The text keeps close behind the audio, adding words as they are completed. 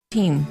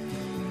team.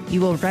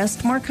 You will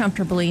rest more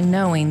comfortably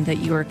knowing that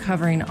you are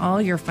covering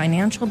all your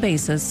financial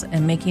bases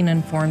and making an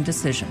informed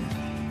decision.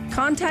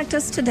 Contact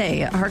us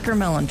today at Harker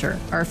Mellinger.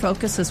 Our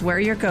focus is where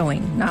you're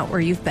going, not where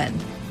you've been.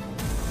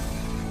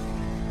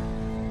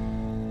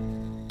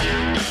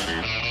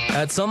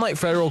 At Sunlight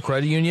Federal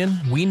Credit Union,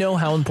 we know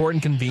how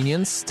important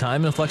convenience,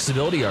 time, and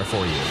flexibility are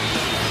for you.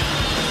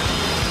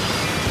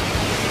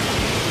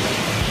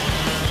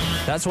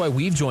 That's why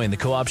we've joined the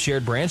Co-op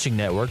Shared Branching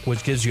Network,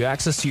 which gives you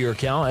access to your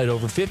account at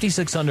over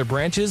 5,600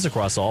 branches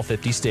across all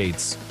 50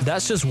 states.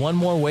 That's just one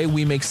more way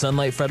we make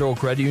Sunlight Federal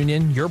Credit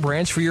Union your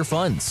branch for your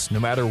funds, no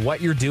matter what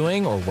you're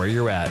doing or where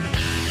you're at.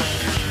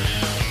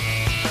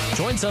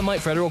 Join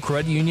Sunlight Federal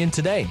Credit Union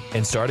today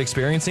and start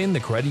experiencing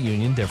the credit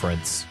union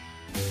difference.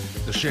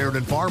 The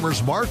Sheridan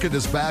Farmers Market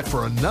is back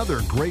for another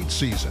great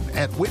season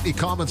at Whitney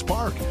Commons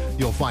Park.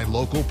 You'll find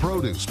local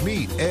produce,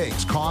 meat,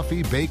 eggs,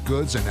 coffee, baked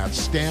goods, and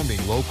outstanding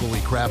locally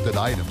crafted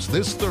items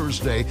this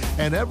Thursday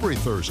and every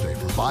Thursday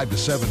from 5 to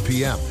 7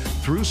 p.m.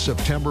 through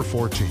September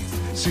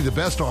 14th. See the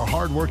best our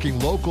hardworking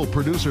local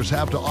producers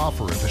have to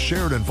offer at the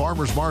Sheridan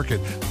Farmers Market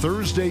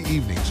Thursday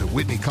evenings at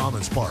Whitney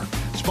Commons Park.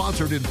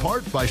 Sponsored in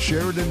part by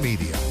Sheridan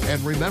Media. And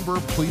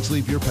remember, please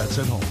leave your pets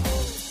at home.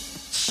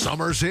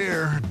 Summer's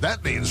here.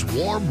 That means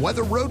warm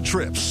weather road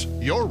trips.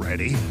 You're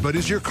ready, but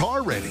is your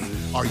car ready?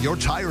 Are your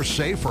tires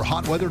safe for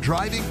hot weather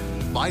driving?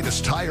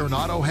 Midas Tire and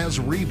Auto has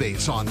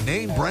rebates on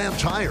name brand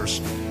tires.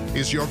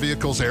 Is your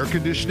vehicle's air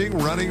conditioning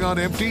running on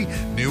empty?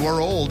 New or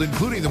old,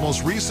 including the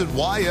most recent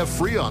YF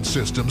Freon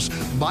systems,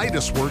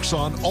 Midas works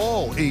on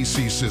all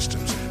AC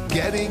systems,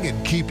 getting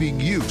and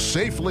keeping you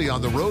safely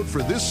on the road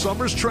for this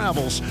summer's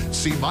travels.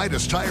 See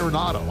Midas Tire and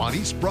Auto on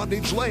East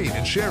Brundage Lane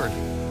in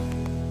Sheridan.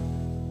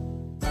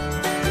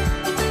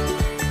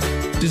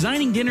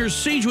 Designing Dinner's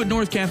Sagewood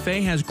North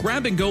Cafe has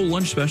grab-and-go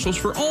lunch specials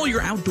for all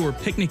your outdoor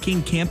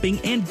picnicking, camping,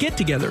 and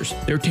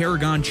get-togethers. Their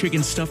tarragon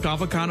chicken stuffed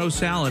avocado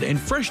salad and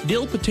fresh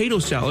dill potato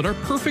salad are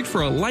perfect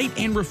for a light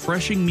and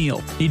refreshing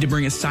meal. Need to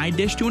bring a side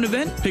dish to an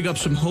event? Pick up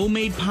some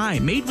homemade pie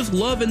made with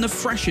love and the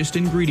freshest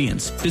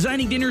ingredients.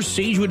 Designing Dinner's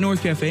Sagewood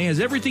North Cafe has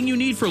everything you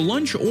need for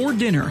lunch or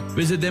dinner.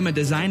 Visit them at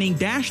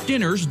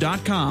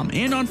designing-dinners.com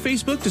and on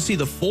Facebook to see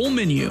the full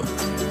menu.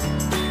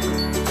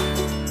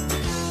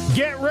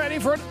 Get ready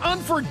for an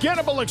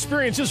unforgettable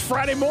experience this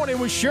Friday morning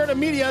with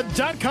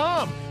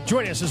SheridanMedia.com.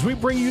 Join us as we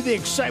bring you the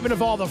excitement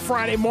of all the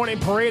Friday morning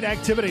parade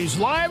activities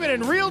live and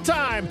in real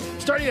time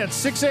starting at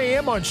 6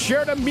 a.m. on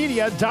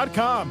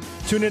SheridanMedia.com.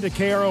 Tune into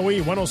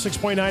KROE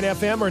 106.9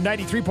 FM or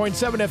 93.7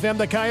 FM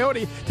The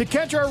Coyote to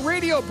catch our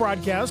radio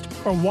broadcast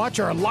or watch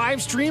our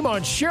live stream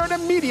on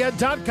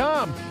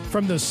SheridanMedia.com.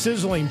 From the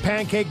sizzling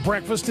pancake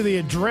breakfast to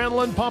the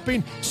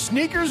adrenaline-pumping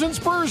sneakers and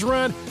spurs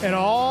run and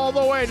all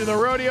the way to the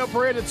rodeo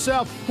parade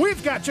itself,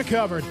 we've got you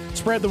covered.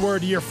 Spread the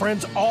word to your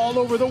friends all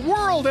over the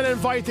world and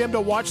invite them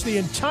to watch the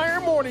entire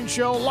morning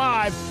show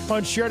live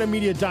on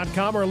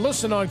SheridanMedia.com or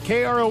listen on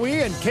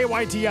KROE and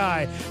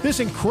KYTI. This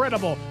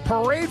incredible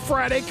Parade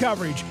Friday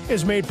coverage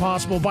is made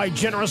possible by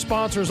generous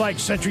sponsors like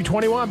Century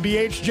 21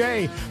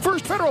 BHJ,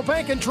 First Federal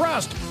Bank and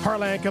Trust,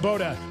 Harlan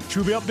Kubota,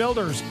 Truebill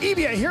Builders,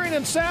 Evia Hearing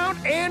and Sound,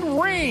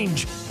 and Range.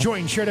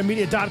 Join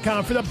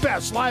SheridanMedia.com for the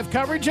best live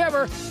coverage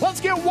ever. Let's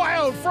get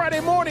wild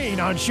Friday morning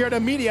on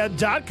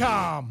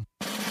SheridanMedia.com.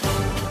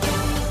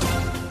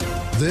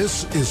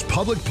 This is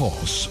Public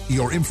Pulse,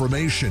 your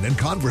information and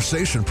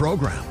conversation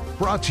program,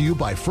 brought to you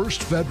by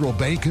First Federal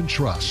Bank and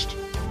Trust.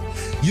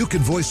 You can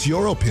voice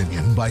your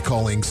opinion by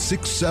calling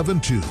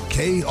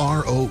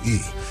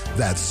 672-KROE.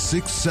 That's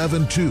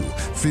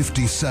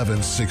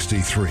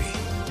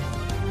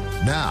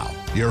 672-5763. Now,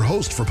 your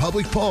host for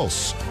Public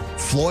Pulse,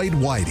 Floyd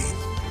Whiting.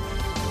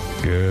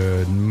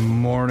 Good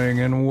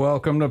morning and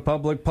welcome to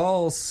Public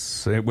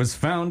Pulse. It was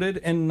founded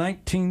in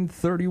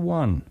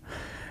 1931,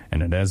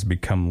 and it has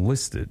become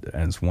listed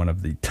as one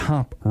of the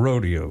top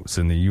rodeos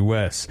in the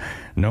U.S.,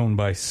 known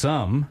by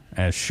some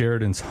as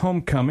Sheridan's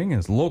homecoming,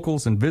 as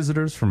locals and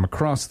visitors from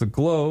across the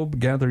globe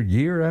gather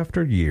year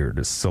after year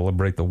to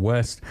celebrate the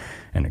West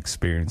and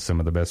experience some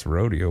of the best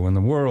rodeo in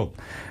the world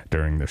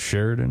during the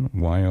Sheridan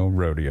YO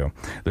Rodeo.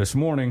 This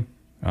morning,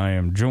 I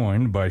am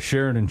joined by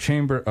Sheridan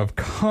Chamber of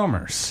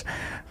Commerce,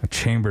 a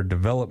Chamber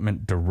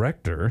Development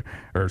Director,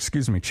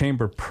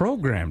 Chamber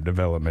Program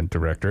Development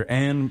Director,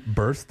 and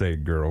birthday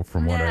girl,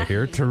 from what I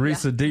hear,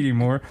 Teresa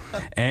Didymore,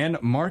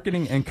 and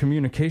Marketing and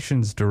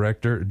Communications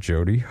Director,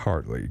 Jody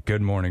Hartley.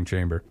 Good morning,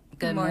 Chamber.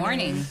 Good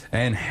morning.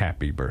 And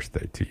happy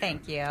birthday to you.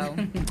 Thank you.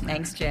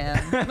 Thanks, Jim.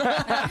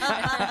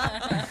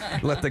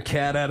 Let the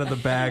cat out of the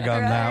bag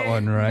on that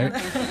one, right?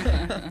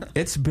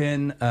 It's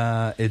been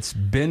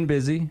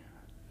busy,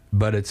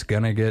 but it's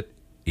going to get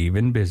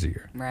even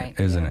busier, right?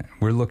 Isn't it?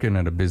 We're looking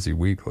at a busy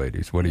week,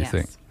 ladies. What do you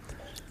think?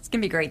 It's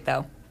going to be great,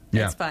 though.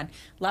 Yeah. It's fun.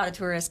 A lot of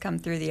tourists come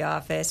through the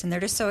office, and they're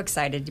just so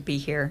excited to be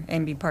here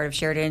and be part of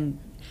Sheridan.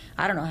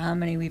 I don't know how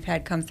many we've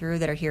had come through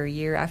that are here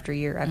year after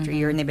year after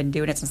year, and they've been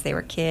doing it since they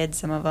were kids,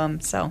 some of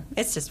them. So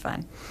it's just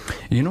fun.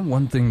 You know,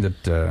 one thing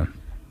that,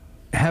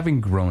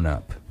 having grown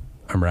up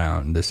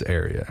around this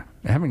area,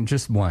 having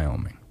just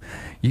Wyoming,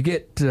 you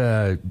get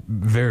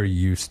very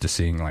used to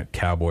seeing like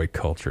cowboy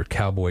culture,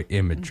 cowboy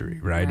imagery,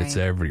 right? It's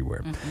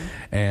everywhere.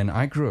 And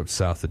I grew up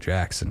south of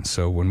Jackson,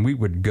 so when we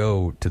would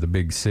go to the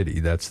big city,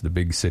 that's the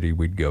big city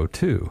we'd go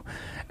to.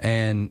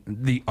 And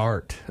the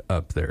art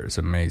up there is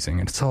amazing.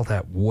 And it's all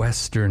that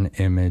Western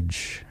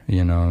image,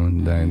 you know,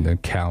 the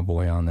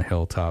cowboy on the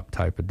hilltop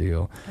type of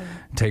deal.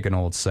 Take an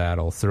old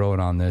saddle, throw it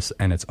on this,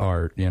 and it's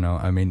art, you know.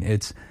 I mean,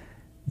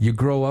 you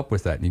grow up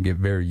with that and you get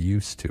very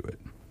used to it.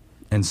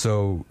 And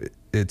so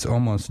it's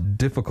almost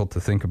difficult to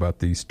think about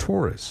these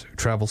tourists who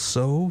travel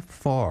so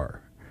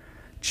far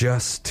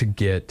just to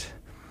get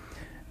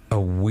a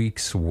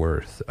week's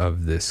worth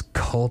of this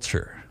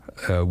culture,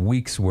 a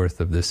week's worth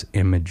of this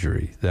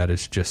imagery that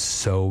is just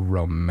so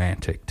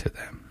romantic to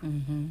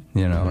them.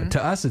 You know,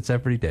 to us, it's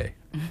every day.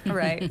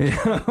 Right. You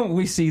know,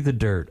 we see the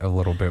dirt a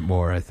little bit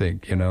more, I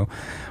think, you know,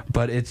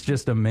 but it's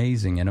just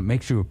amazing, and it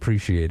makes you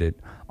appreciate it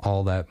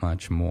all that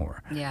much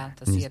more. Yeah,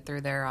 to see it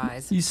through their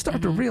eyes. You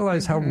start to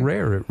realize how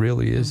rare it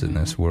really is in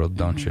this world,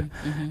 don't you?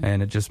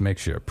 And it just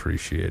makes you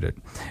appreciate it.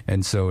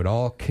 And so it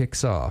all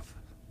kicks off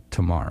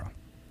tomorrow.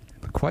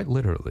 Quite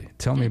literally.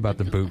 Tell me about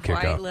the boot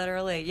kickoff. Quite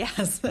literally,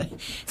 yes.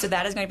 So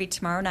that is going to be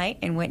tomorrow night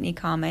in Whitney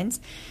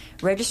Commons.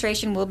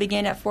 Registration will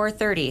begin at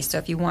 4:30. So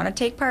if you want to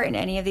take part in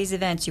any of these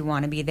events, you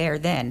want to be there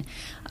then.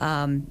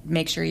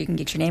 Make sure you can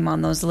get your name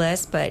on those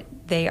lists. But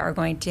they are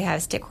going to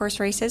have stick horse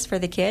races for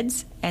the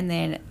kids and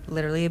then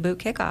literally a boot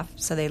kickoff.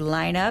 So they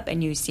line up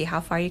and you see how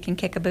far you can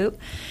kick a boot.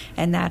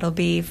 And that'll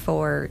be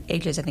for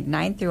ages, I think,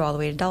 9 through all the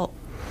way to adult,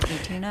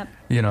 18 and up.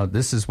 You know,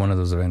 this is one of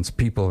those events,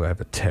 people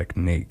have a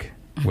technique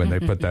when they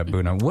put that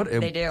boot on.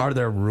 They do. Are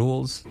there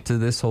rules to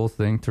this whole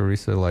thing,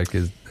 Teresa?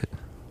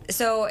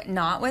 So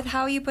not with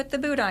how you put the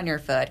boot on your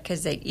foot,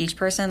 because each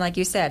person, like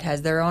you said,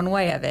 has their own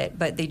way of it,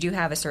 but they do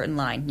have a certain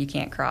line you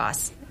can't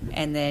cross.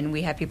 And then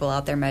we have people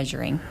out there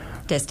measuring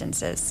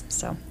distances.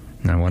 So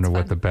I wonder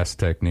what the best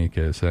technique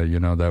is.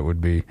 You know, that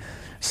would be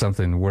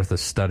something worth a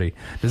study.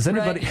 Does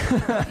anybody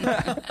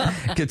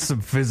get some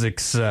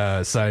physics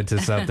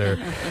scientists out there?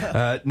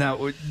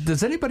 Now,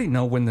 does anybody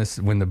know when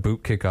the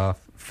boot kickoff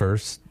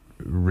first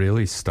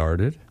really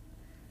started?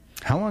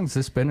 How long has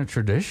this been a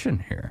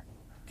tradition here?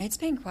 It's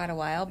been quite a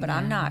while, but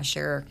I'm not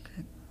sure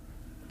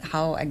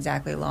how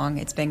exactly long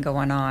it's been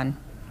going on,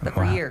 but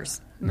for years.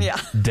 Yeah.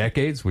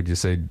 Decades, would you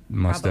say?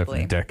 Must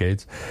Probably. have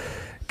decades.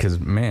 Because,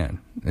 man,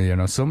 you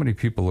know, so many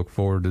people look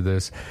forward to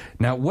this.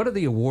 Now, what are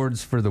the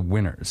awards for the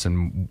winners,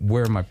 and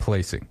where am I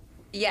placing?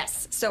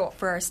 Yes. So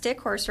for our stick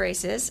horse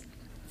races,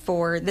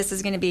 this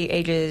is going to be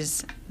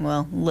ages,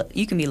 well,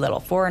 you can be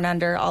little, 4 and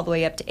under, all the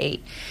way up to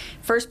 8.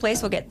 First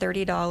place will get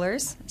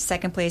 $30,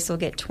 second place will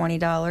get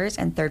 $20,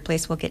 and third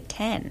place will get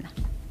 $10.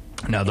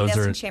 Now, those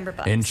are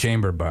in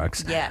chamber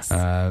bucks. Yes.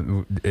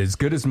 As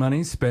good as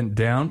money spent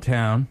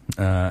downtown,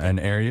 an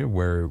area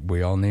where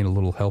we all need a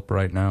little help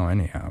right now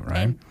anyhow, right?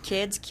 And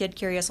Kid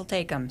Curious will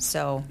take them,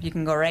 so you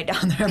can go right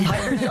down there and buy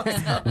your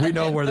nose. We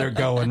know where they're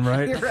going,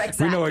 right?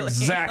 Exactly. We know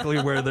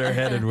exactly where they're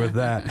headed with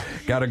that.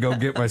 Got to go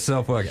get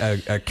myself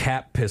a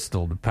cap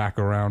pistol to pack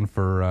around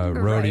for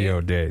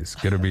rodeo days.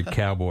 Going to be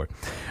cowboy.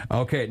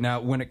 Okay, now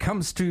when it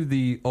comes to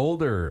the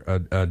older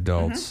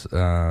adults,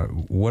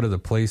 what are the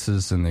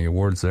places and the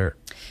awards there?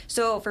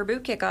 So for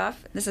boot kickoff,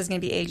 this is going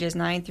to be ages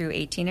 9 through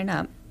 18 and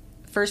up.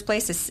 First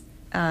place is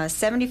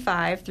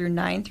 75 through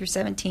 9 through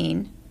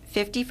 17,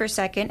 50 for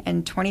second,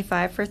 and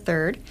 25 for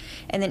third.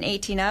 And then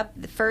 18 up,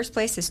 the first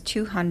place is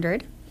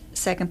 200,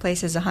 second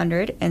place is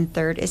 100, and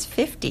third is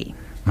 50.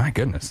 My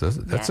goodness,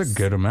 that's a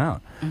good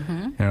amount.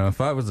 You know,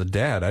 if I was a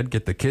dad, I'd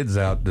get the kids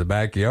out in the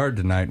backyard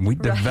tonight and we'd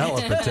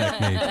develop a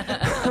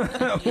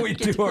technique. We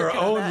do our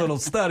own little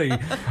study.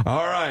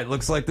 All right,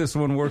 looks like this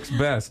one works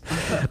best.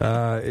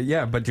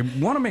 Yeah, but you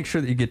want to make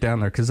sure that you get down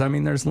there because, I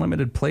mean, there's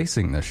limited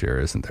placing this year,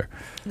 isn't there?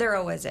 There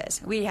always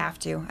is. We have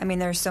to. I mean,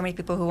 there's so many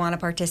people who want to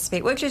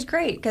participate, which is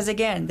great because,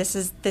 again, this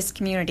is this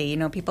community. You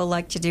know, people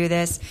like to do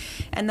this,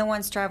 and the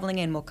ones traveling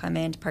in will come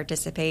in to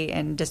participate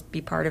and just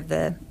be part of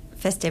the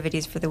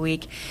festivities for the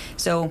week.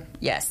 So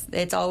yes,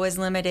 it's always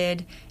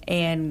limited,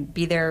 and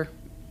be there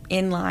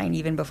in line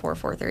even before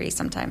 4:30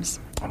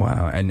 sometimes.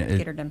 Wow. And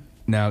get her done.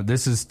 Now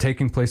this is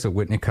taking place at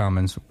Whitney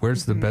Commons.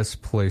 Where's the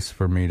best place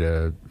for me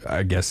to,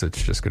 I guess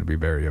it's just going to be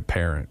very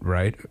apparent,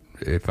 right?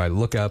 If I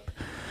look up,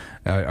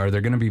 are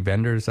there going to be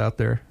vendors out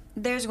there?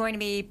 There's going to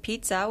be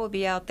pizza will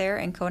be out there,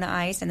 and Kona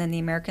Ice, and then the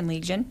American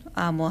Legion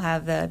will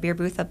have the beer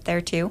booth up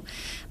there too.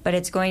 But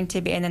it's going to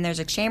be, and then there's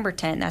a chamber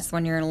tent. That's the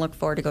one you're going to look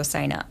for to go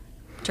sign up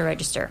to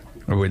register.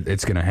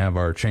 It's going to have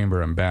our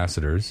chamber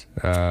ambassadors.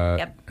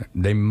 Yep.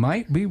 They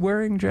might be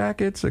wearing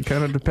jackets. It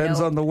kind of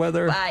depends on the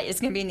weather. It's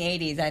going to be in the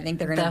 80s. I think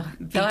they're going to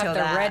veto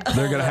that.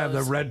 They're going to have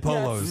the red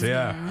polos.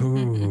 Yes. Yeah.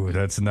 Ooh,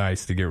 that's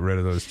nice to get rid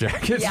of those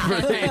jackets.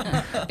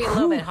 Yeah. Be a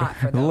little bit hot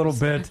for those. A little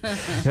bit.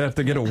 You have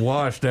to get it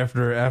washed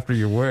after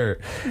you wear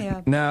it.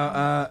 Yeah.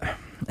 Now,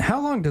 how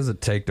long does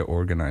it take to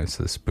organize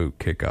this boot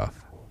kickoff?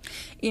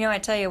 I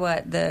tell you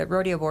what, the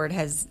rodeo board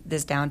has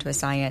this down to a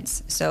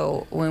science.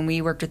 So when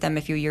we worked with them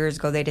a few years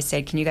ago, they just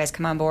said, can you guys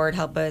come on board,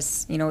 help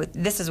us?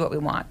 This is what we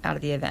want out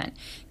of the event.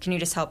 Can you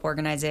just help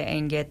organize it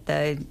and get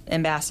the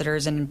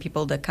ambassadors and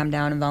people to come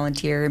down and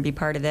volunteer and be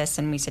part of this?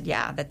 And we said,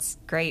 yeah, that's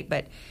great.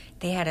 But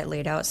they had it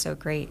laid out so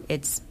great.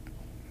 It's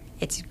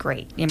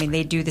great.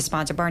 They do the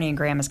sponsor. Barney and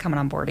Graham is coming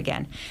on board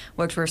again,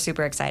 which we're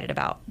super excited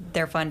about.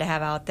 They're fun to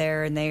have out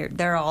there, and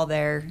they're all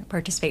there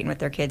participating with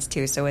their kids,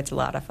 too, so it's a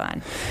lot of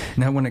fun.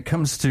 Now, when it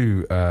comes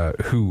to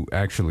who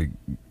actually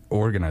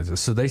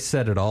organizes, so they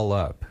set it all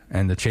up,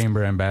 and the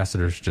chamber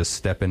ambassadors just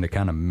step in to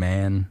kind of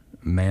man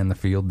the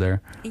field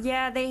there?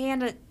 Yeah, they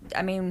hand it.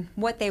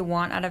 What they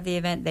want out of the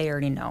event, they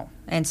already know.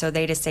 And so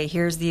they just say,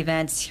 here's the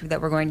events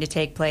that we're going to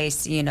take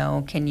place.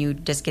 Can you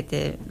just get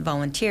the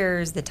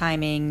volunteers, the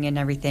timing, and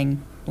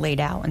everything laid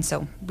out? And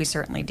so we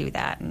certainly do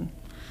that, and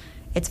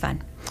it's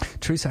fun.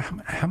 Teresa,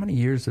 how many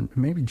years, and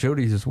maybe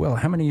Jody's as well,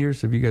 how many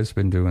years have you guys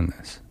been doing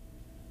this,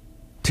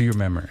 to your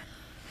memory?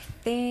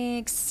 I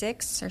think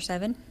 6 or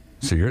 7.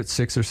 So you're at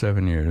 6 or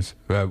 7 years.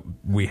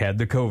 We had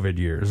the COVID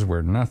years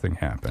where nothing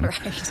happened.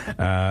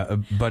 Right.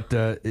 But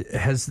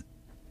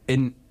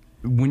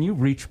when you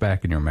reach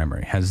back in your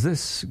memory, has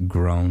this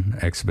grown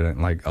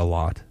exponentially, a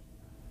lot?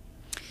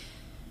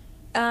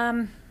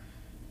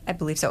 I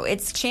believe so.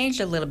 It's changed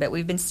a little bit.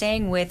 We've been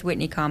staying with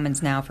Whitney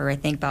Commons now for, I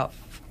think, about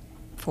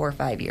 4 or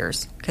 5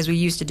 years, because we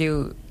used to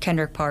do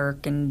Kendrick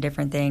Park and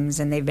different things,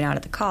 and they've been out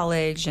at the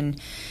college, and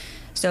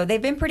so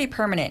they've been pretty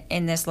permanent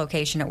in this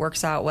location. It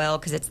works out well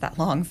because it's that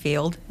long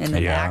field in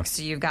the back,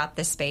 so you've got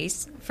the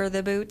space for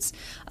the boots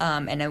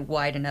and a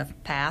wide enough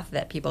path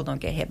that people don't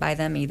get hit by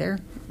them either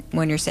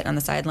when you're sitting on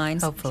the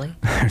sidelines. Hopefully.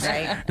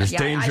 Right? There's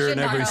danger in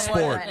every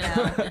sport.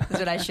 That's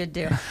what I should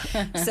do.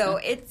 So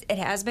it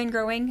has been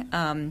growing,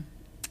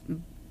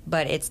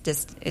 but it's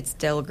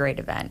still a great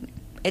event.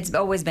 It's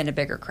always been a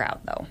bigger crowd,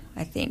 though,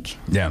 I think.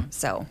 Yeah.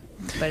 So,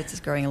 but it's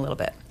just growing a little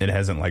bit. It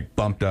hasn't,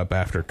 bumped up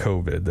after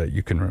COVID that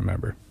you can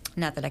remember.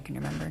 Not that I can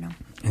remember, no.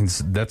 And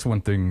that's one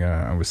thing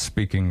I was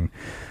speaking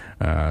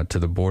to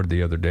the board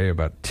the other day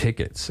about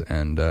tickets.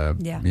 And,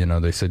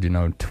 they said,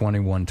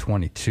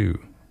 21-22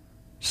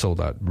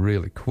 sold out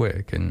really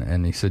quick.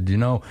 And he said,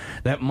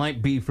 that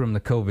might be from the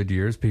COVID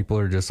years. People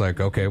are just like,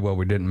 okay, well,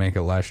 we didn't make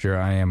it last year.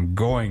 I am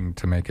going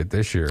to make it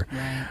this year.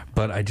 Right.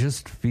 But I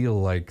just feel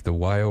like the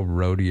WYO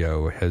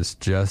Rodeo has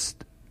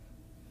just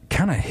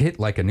kind of hit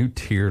a new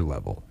tier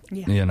level,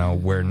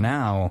 where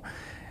now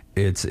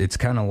it's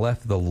kind of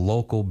left the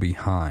local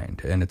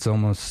behind, and it's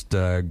almost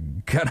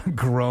kind of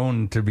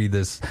grown to be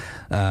this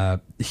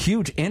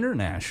huge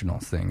international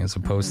thing as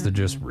opposed to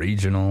just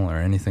regional or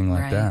anything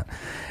like that.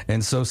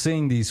 And so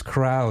seeing these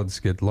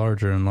crowds get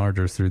larger and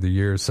larger through the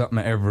years, something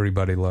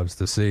everybody loves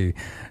to see,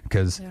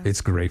 because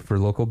it's great for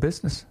local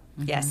business.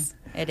 Yes,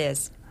 it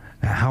is.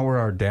 How are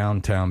our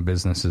downtown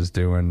businesses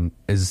doing?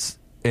 Is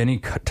any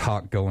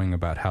talk going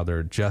about how they're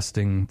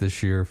adjusting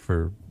this year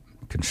for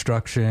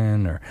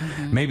construction, or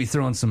maybe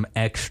throwing some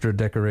extra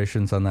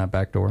decorations on that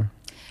back door?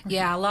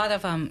 Yeah, a lot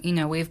of them,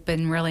 we've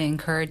been really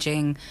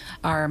encouraging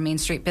our Main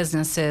Street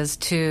businesses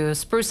to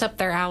spruce up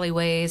their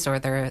alleyways or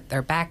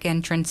their back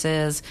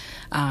entrances,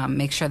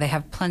 make sure they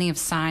have plenty of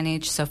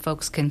signage so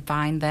folks can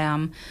find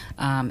them,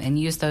 and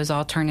use those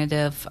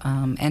alternative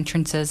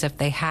entrances if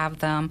they have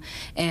them.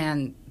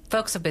 And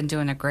folks have been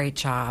doing a great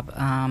job.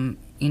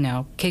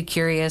 Kid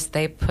Curious,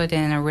 they put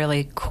in a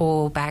really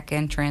cool back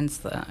entrance,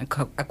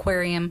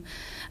 aquarium,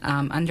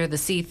 under the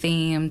sea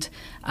themed.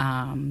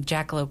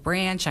 Jackalope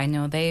Branch, I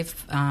know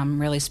they've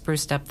really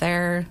spruced up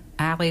their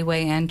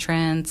alleyway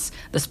entrance.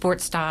 The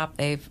Sports Stop,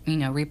 they've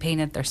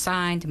repainted their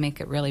sign to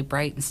make it really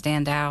bright and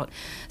stand out.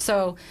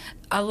 So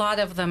a lot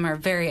of them are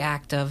very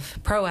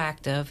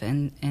proactive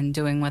in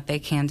doing what they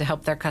can to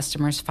help their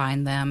customers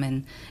find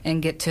them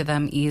and get to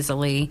them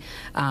easily.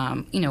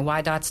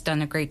 YDOT's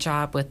done a great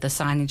job with the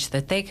signage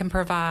that they can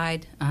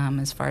provide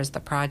as far as the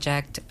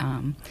project.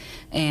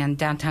 And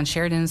Downtown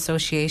Sheridan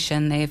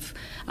Association, they've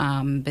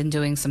been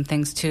doing some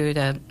things too.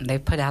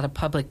 They've put out a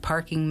public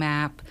parking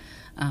map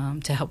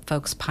to help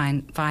folks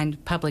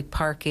find public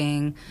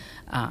parking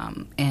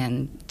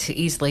and to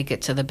easily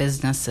get to the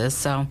businesses.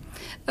 So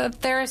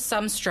there is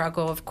some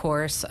struggle, of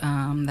course.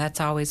 That's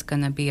always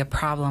going to be a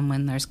problem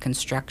when there's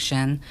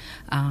construction.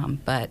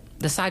 But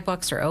the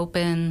sidewalks are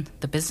open,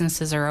 the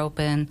businesses are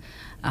open,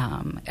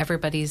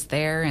 everybody's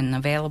there and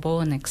available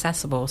and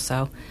accessible.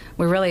 So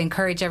we really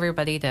encourage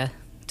everybody to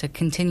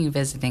continue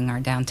visiting our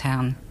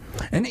downtown.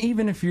 And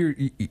even if you're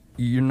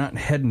not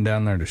heading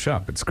down there to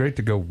shop, it's great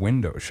to go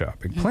window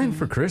shopping. Plan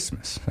for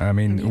Christmas. I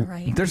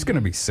mean, there's going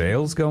to be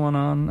sales going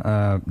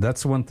on.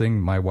 That's one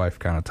thing my wife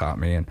kind of taught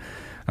me, and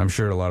I'm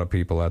sure a lot of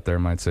people out there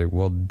might say,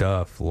 well,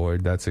 duh,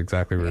 Floyd, that's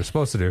exactly what we're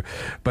supposed to do.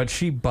 But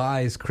she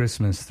buys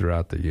Christmas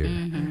throughout the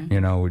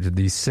year.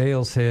 These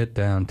sales hit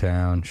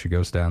downtown. She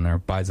goes down there,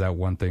 buys that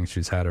one thing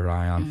she's had her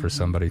eye on for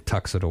somebody,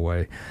 tucks it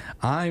away.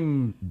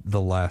 I'm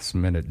the last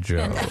minute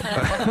Joe.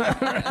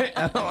 Right?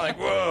 I'm like,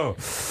 whoa.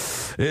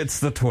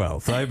 It's the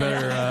 12th.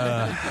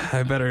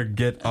 I better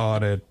get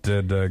on it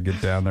and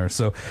get down there.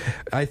 So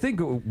I think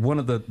one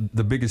of the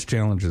biggest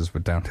challenges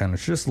with downtown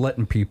is just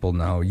letting people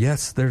know,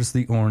 yes, there's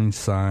the orange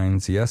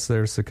signs. Yes,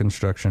 there's the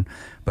construction.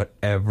 But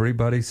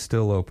everybody's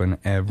still open.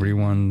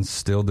 Everyone's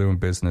still doing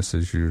business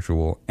as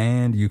usual.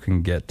 And you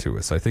can get to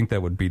us. I think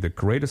that would be the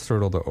greatest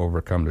hurdle to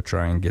overcome to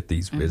try and get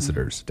these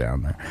visitors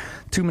down there.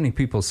 Too many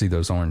people see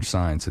those orange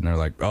signs and they're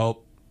like, oh,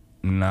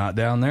 not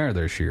down there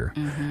this year.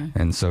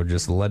 And so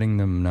just letting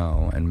them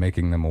know and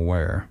making them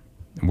aware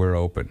we're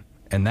open.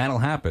 And that'll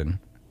happen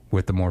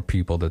with the more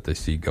people that they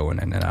see going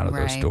in and out of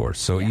those doors.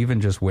 So even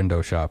just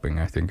window shopping,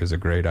 I think, is a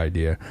great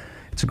idea.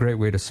 It's a great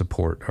way to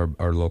support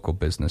our local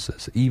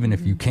businesses. Even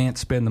if you can't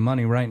spend the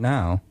money right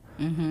now,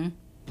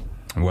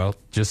 well,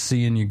 just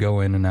seeing you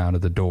go in and out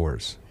of the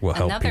doors will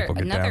help people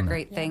get down there. Another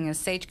great thing is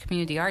Sage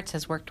Community Arts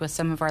has worked with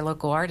some of our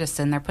local artists,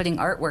 and they're putting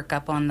artwork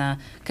up on the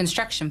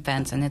construction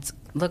fence, and it's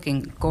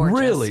looking gorgeous.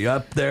 Really?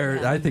 Up there?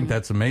 Yeah. I think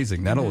that's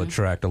amazing. That'll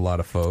attract a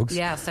lot of folks.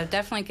 Yeah, so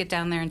definitely get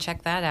down there and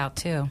check that out,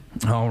 too.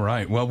 All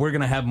right. Well, we're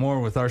going to have more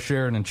with our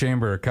Sheridan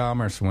Chamber of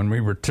Commerce when we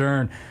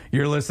return.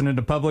 You're listening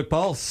to Public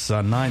Pulse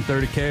on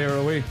 930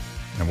 KROE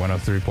and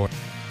 103.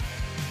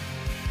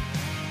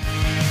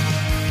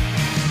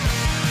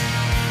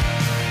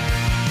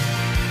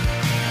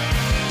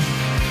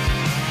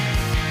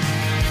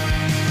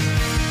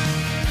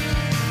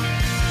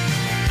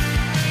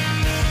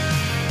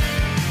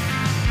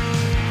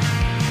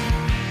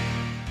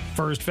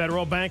 First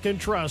Federal Bank and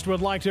Trust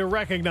would like to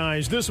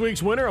recognize this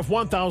week's winner of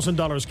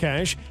 $1,000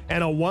 cash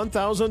and a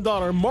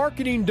 $1,000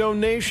 marketing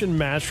donation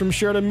match from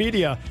Sheridan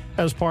Media.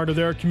 As part of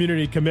their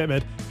community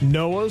commitment,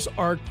 Noah's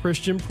Ark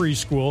Christian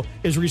Preschool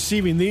is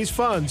receiving these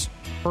funds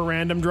for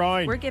random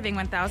drawing. We're giving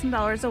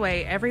 $1,000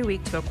 away every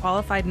week to a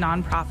qualified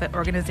nonprofit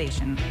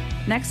organization.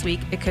 Next week,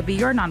 it could be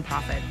your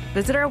nonprofit.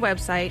 Visit our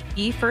website,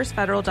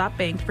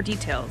 efirstfederal.bank, for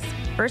details.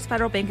 First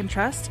Federal Bank and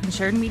Trust and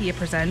Sheridan Media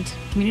present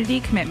Community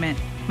Commitment,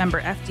 member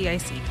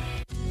FDIC.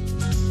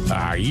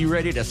 Are you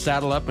ready to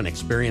saddle up and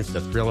experience the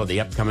thrill of the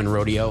upcoming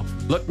rodeo?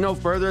 Look no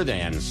further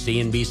than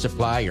C&B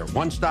Supply, your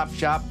one-stop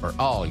shop for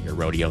all your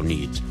rodeo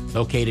needs.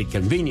 Located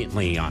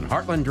conveniently on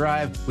Heartland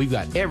Drive, we've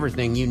got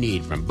everything you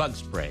need from bug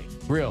spray,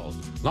 grills,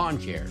 lawn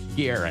chairs,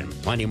 gear, and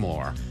plenty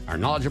more. Our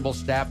knowledgeable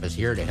staff is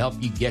here to help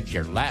you get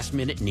your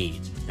last-minute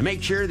needs and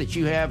make sure that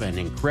you have an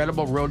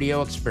incredible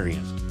rodeo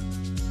experience.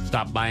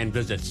 Stop by and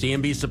visit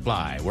C&B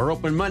Supply. We're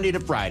open Monday to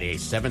Friday,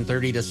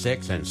 7:30 to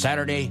 6, and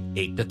Saturday,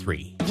 8 to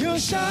 3. You're a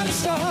shining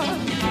star,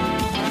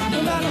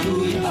 no matter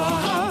who you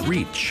are.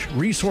 REACH,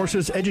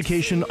 Resources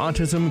Education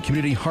Autism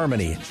Community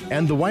Harmony,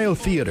 and the WYO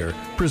Theater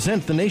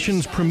present the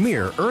nation's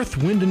premier Earth,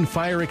 Wind, and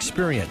Fire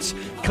experience,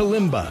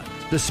 Kalimba,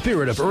 the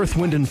Spirit of Earth,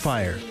 Wind, and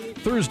Fire,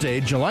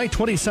 Thursday, July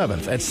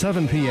 27th at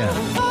 7 p.m.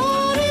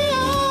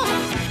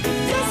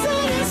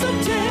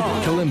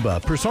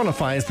 Kalimba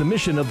personifies the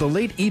mission of the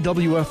late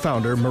EWF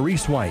founder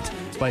Maurice White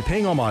by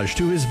paying homage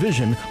to his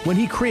vision when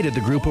he created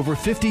the group over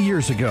 50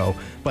 years ago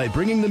by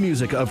bringing the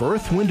music of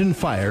Earth, Wind, and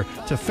Fire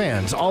to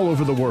fans all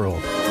over the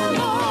world.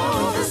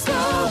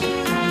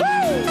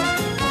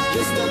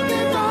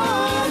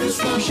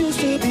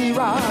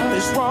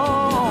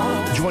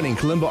 Joining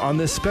Kalimba on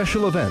this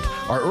special event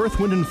are Earth,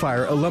 Wind, and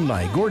Fire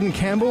alumni Gordon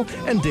Campbell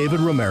and David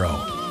Romero.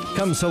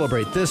 Come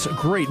celebrate this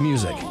great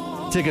music.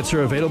 Tickets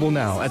are available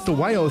now at the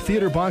WYO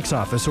Theater box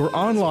office or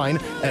online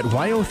at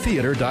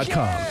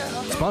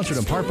wyotheater.com. Sponsored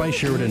in part by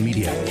Sheridan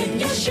Media.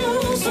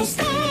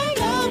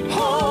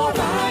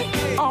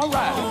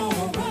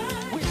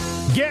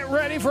 Get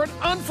ready for an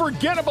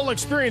unforgettable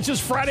experience this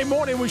Friday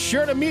morning with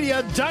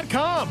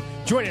SheridanMedia.com.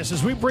 Join us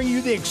as we bring you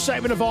the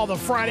excitement of all the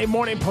Friday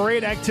morning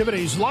parade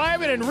activities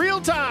live and in real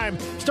time,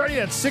 starting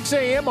at 6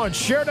 a.m. on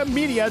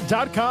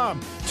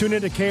SheridanMedia.com. Tune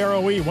into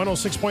KROE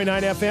 106.9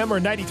 FM or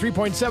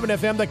 93.7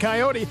 FM The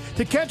Coyote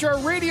to catch our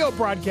radio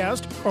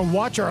broadcast or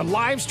watch our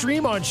live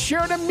stream on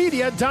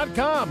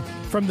SheridanMedia.com.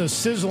 From the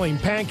sizzling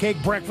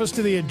pancake breakfast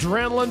to the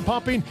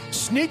adrenaline-pumping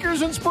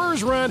sneakers and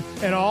spurs run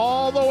and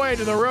all the way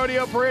to the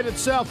rodeo parade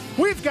itself,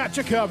 we've got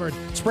you covered.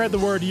 Spread the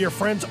word to your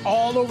friends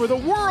all over the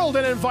world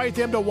and invite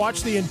them to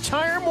watch the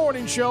entire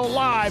morning show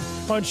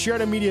live on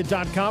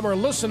SheridanMedia.com or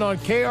listen on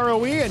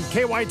KROE and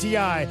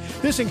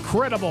KYTI. This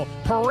incredible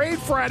Parade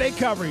Friday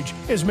coverage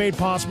is made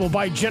possible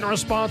by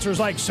generous sponsors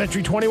like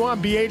Century 21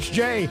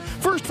 BHJ,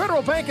 First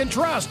Federal Bank and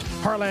Trust,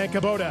 Harlan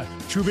Kubota,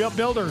 Truebilt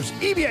Builders,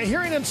 EVA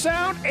Hearing and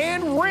Sound,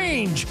 and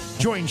Range.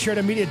 Join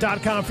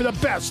SheridanMedia.com for the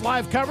best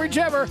live coverage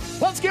ever.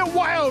 Let's get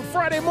wild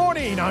Friday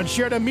morning on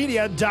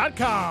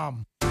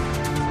SheridanMedia.com.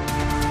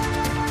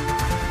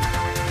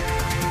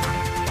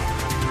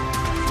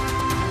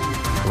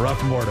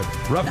 Rough morning.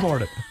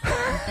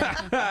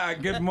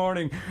 Good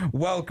morning.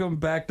 Welcome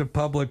back to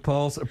Public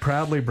Pulse,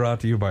 proudly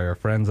brought to you by our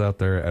friends out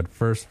there at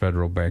First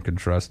Federal Bank and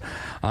Trust.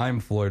 I'm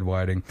Floyd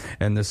Whiting,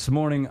 and this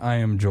morning I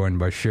am joined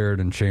by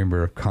Sheridan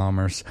Chamber of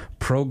Commerce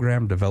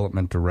Program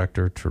Development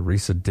Director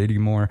Teresa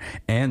Dittymore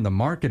and the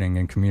Marketing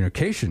and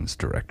Communications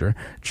Director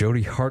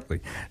Jody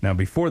Hartley. Now,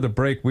 before the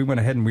break, we went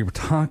ahead and we were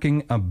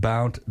talking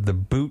about the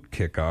boot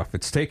kickoff.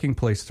 It's taking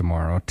place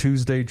tomorrow,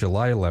 Tuesday,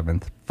 July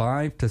 11th,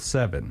 5 to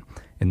 7.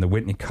 In the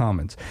Whitney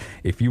Commons.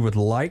 If you would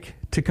like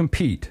to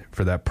compete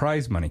for that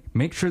prize money,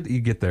 make sure that you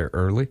get there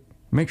early.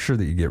 Make sure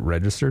that you get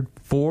registered.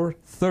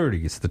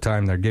 4:30 is the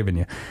time they're giving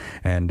you.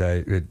 And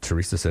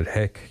Teresa said,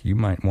 heck, you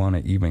might want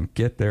to even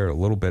get there a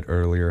little bit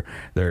earlier.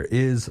 There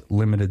is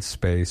limited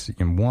space.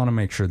 You want to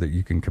make sure that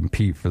you can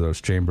compete for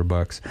those chamber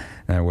bucks.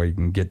 That way you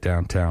can get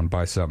downtown,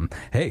 buy something.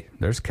 Hey,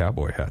 there's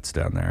cowboy hats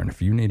down there. And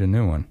if you need a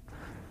new one,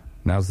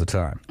 now's the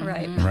time.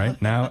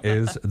 Right? Now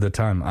is the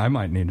time. I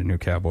might need a new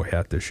cowboy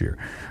hat this year.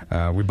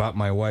 We bought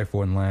my wife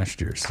one last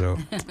year, so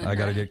I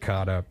got to get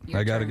caught up.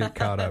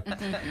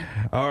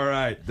 All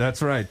right.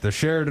 That's right. The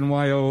Sheridan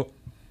YO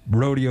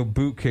Rodeo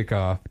Boot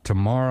Kickoff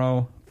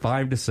tomorrow,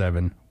 5 to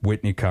 7,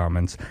 Whitney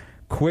Commons.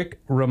 Quick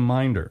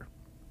reminder,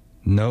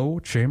 no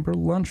chamber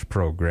lunch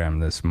program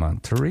this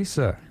month.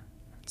 Teresa,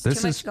 too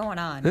much going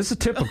on. This is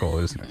typical,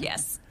 isn't it?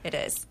 Yes, it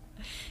is.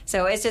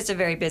 So it's just a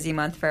very busy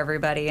month for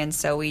everybody, and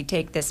so we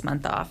take this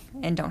month off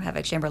and don't have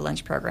a chamber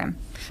lunch program.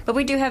 But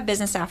we do have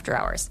business after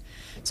hours.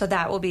 So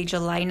that will be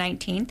July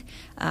 19th.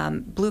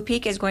 Blue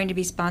Peak is going to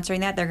be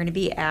sponsoring that. They're going to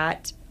be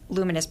at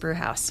Luminous Brew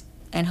House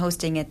and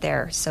hosting it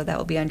there. So that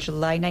will be on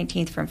July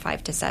 19th from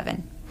 5 to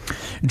 7.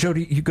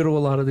 Jody, you go to a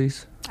lot of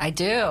these? I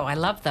do. I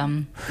love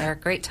them. They're a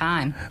great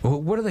time.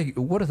 Well, what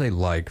are they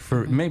like?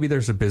 For maybe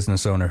there's a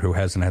business owner who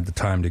hasn't had the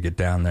time to get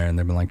down there, and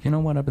they've been like, you know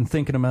what? I've been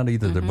thinking about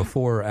either the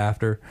before or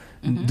after.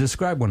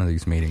 Describe one of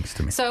these meetings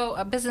to me.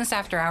 So, business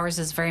after hours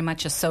is very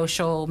much a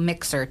social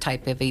mixer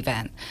type of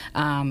event.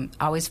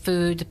 Always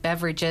food,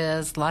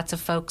 beverages, lots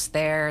of folks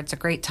there. It's a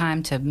great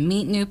time to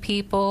meet new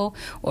people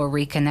or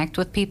reconnect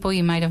with people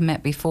you might have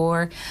met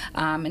before,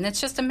 and it's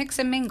just a mix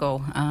and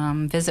mingle.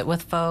 Visit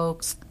with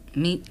folks.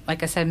 Meet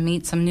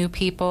some new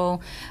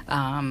people,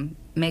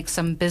 make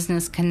some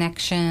business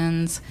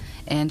connections,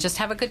 and just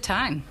have a good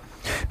time.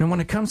 Now, when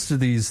it comes to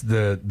these,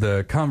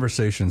 the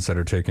conversations that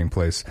are taking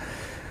place,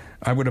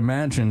 I would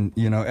imagine,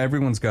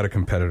 everyone's got a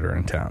competitor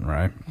in town,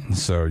 right?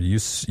 So you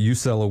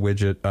sell a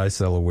widget, I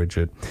sell a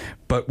widget,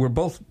 but we're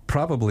both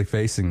probably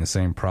facing the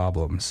same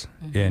problems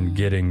in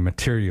getting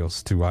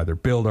materials to either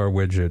build our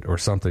widget or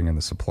something in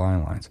the supply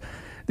lines.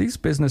 These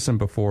business and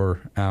before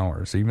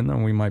hours, even though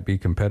we might be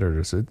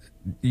competitors,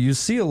 you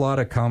see a lot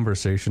of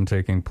conversation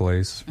taking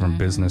place from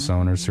business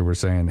owners who are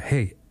saying,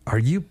 hey, are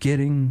you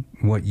getting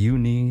what you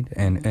need,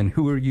 and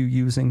who are you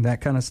using,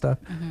 that kind of stuff?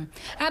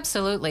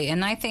 Absolutely.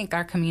 And I think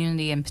our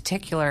community in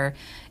particular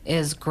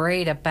is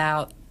great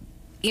about,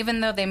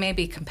 even though they may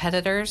be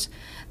competitors,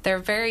 they're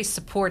very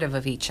supportive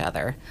of each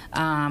other.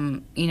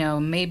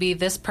 Maybe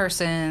this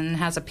person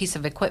has a piece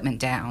of equipment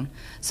down,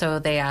 so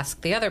they ask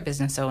the other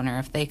business owner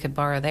if they could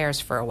borrow theirs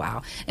for a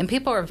while. And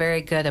people are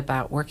very good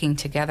about working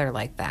together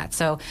like that.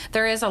 So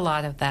there is a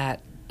lot of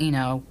that,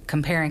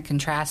 comparing,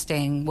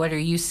 contrasting. What are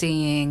you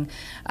seeing?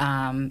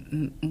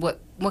 What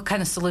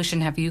kind of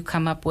solution have you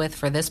come up with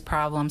for this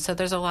problem? So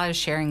there's a lot of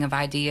sharing of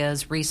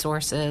ideas,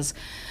 resources,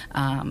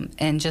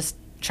 and just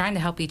trying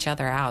to help each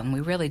other out. And we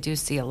really do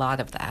see a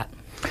lot of that.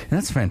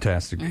 That's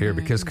fantastic to hear,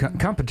 because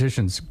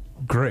competition's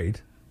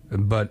great,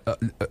 but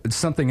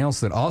something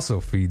else that also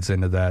feeds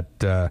into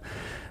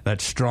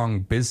that strong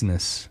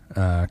business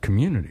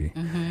community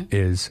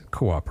is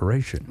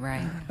cooperation.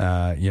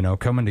 Right.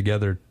 Coming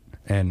together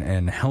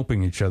and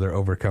helping each other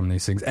overcome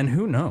these things. And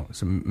who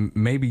knows?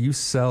 Maybe you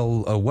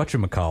sell a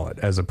whatchamacallit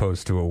as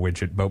opposed to a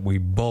widget, but we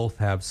both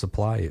have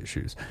supply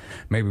issues.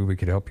 Maybe we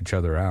could help each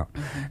other out.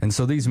 And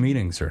so these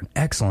meetings are an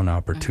excellent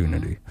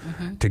opportunity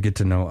to get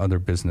to know other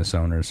business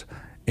owners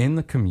in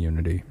the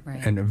community,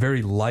 and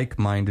very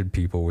like-minded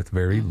people with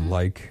very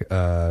like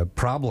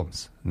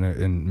problems,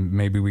 and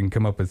maybe we can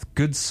come up with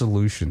good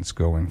solutions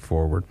going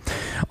forward.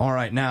 All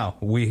right, now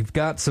we've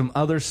got some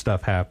other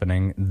stuff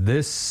happening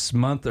this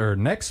month, or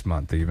next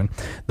month even.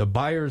 The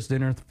buyer's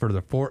dinner for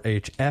the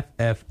 4-H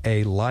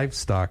FFA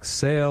livestock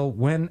sale.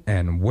 When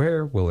and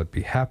where will it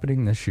be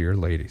happening this year,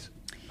 ladies?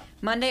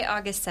 Monday,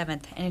 August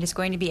 7th, and it is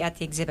going to be at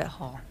the exhibit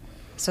hall.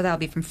 So that'll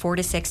be from 4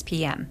 to 6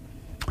 p.m.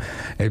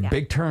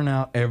 Big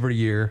turnout every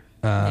year.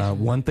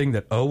 One thing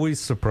that always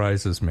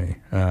surprises me,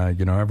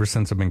 ever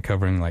since I've been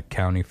covering like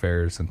county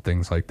fairs and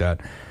things like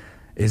that,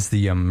 is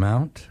the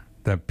amount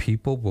that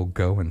people will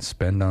go and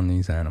spend on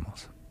these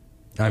animals.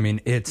 I mean,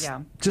 it's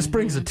just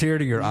brings a tear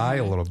to your eye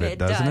a little bit,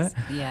 doesn't it?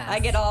 Yeah, I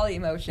get all the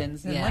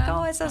emotions. I'm like,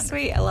 oh, it's so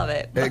sweet. I love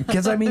it.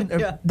 Because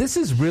this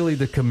is really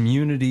the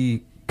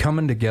community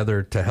coming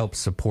together to help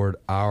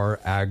support our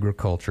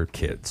agriculture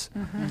kids,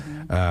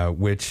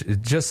 which is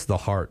just the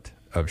heart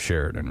of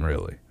Sheridan,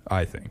 really,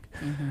 I think.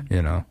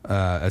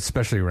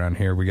 Especially around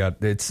here, we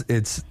got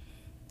it's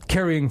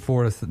carrying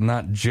forth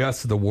not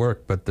just the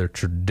work, but their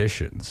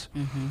traditions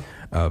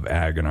of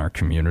ag in our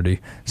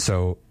community.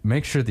 So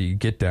make sure that you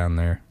get down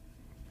there,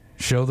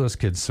 show those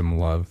kids some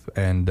love,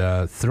 and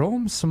throw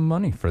them some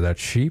money for that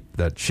sheep,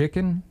 that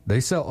chicken. They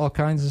sell all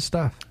kinds of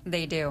stuff.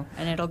 They do,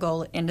 and it'll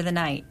go into the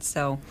night,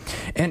 so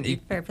and be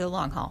prepared for the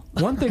long haul.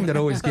 One thing that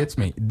always gets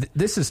me,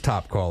 this is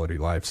top quality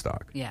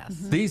livestock. Yes.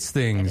 These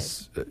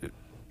things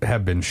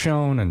have been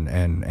shown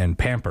and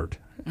pampered,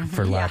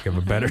 for lack of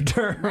a better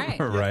term,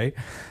 right?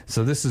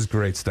 So this is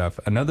great stuff.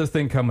 Another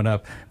thing coming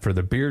up for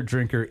the beer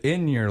drinker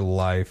in your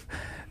life,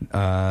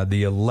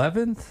 the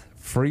 11th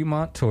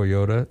Fremont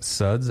Toyota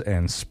Suds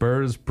and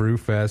Spurs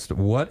Brewfest.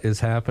 What is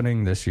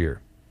happening this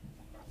year?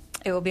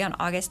 It will be on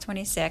August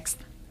 26th.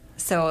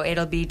 So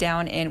it'll be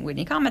down in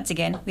Whitney Commons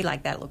again. We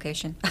like that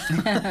location.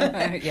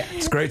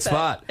 It's a great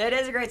spot. It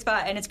is a great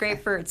spot, and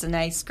it's a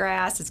nice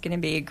grass. It's going to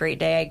be a great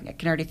day. I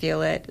can already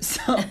feel it.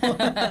 So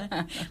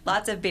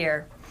lots of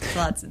beer,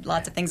 lots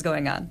of things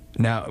going on.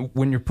 Now,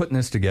 when you're putting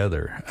this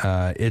together,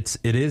 it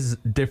is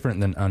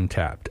different than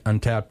Untapped.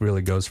 Untapped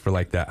really goes for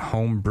like that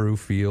home brew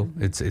feel.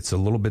 It's a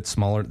little bit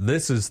smaller.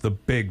 This is the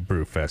big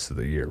brew fest of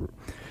the year.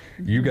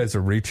 You guys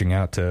are reaching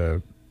out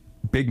to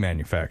big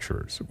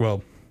manufacturers.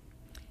 Well,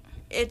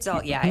 it's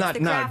all, it's not the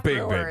craft big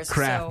brewers.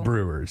 Craft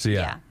brewers,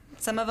 yeah.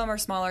 Some of them are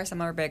smaller,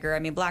 some are bigger. I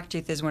mean,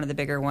 Blacktooth is one of the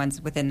bigger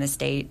ones within the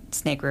state,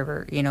 Snake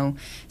River,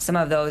 some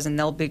of those, and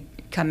they'll be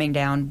coming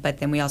down. But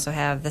then we also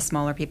have the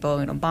smaller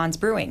people, Bonds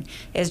Brewing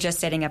is just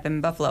setting up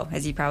in Buffalo,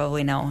 as you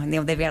probably know. And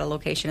they've got a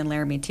location in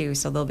Laramie, too,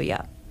 so they'll be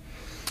up.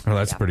 Well,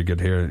 that's pretty good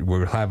here.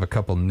 We'll have a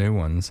couple new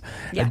ones.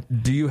 Yeah.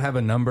 Do you have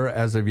a number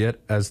as of yet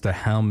as to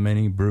how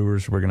many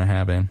brewers we're going to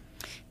have in?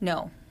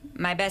 No.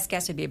 My best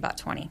guess would be about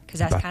 20, because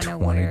that's kind of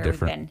where we've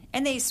been.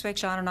 And they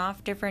switch on and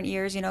off different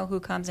years, who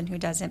comes and who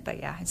doesn't. But,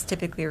 it's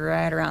typically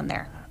right around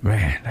there.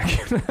 Man,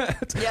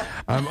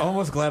 I'm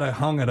almost glad I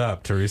hung it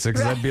up, Teresa,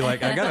 because I'd be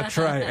like, I got to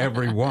try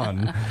every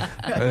one.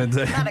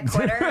 Not a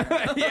quitter.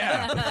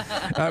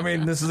 Yeah. I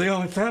mean, this is the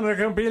only time they're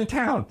going to be in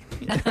town.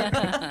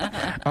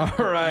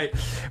 All right.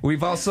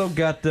 We've also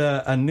got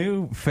a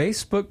new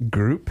Facebook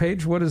group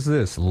page. What is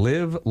this?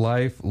 Live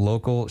Life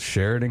Local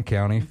Sheridan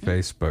County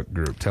Facebook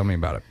group. Tell me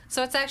about it.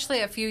 So it's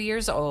actually a few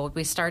years old.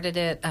 We started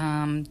it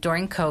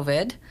during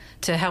COVID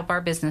to help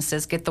our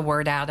businesses get the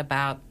word out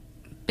about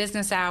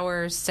business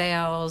hours,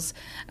 sales,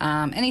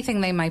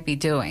 anything they might be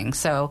doing.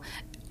 So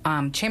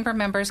chamber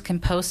members can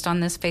post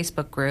on this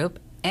Facebook group.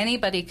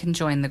 Anybody can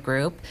join the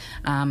group.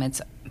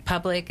 It's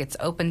public. It's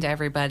open to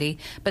everybody.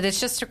 But it's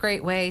just a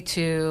great way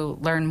to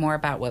learn more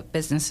about what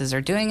businesses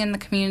are doing in the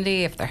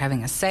community. If they're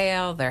having a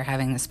sale, they're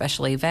having a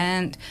special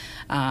event,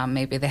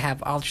 maybe they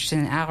have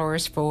alternate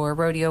hours for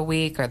Rodeo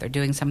Week, or they're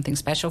doing something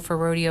special for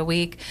Rodeo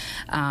Week.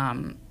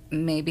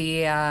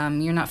 Maybe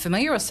you're not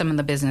familiar with some of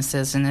the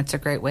businesses, and it's a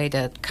great way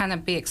to kind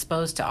of be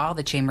exposed to all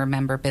the chamber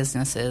member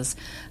businesses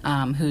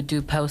who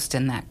do post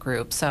in that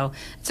group. So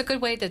it's a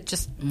good way to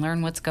just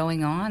learn what's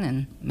going on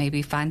and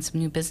maybe find some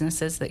new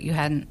businesses that you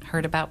hadn't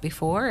heard about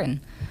before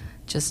and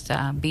just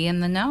be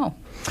in the know.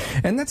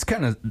 And that's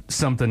kind of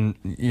something,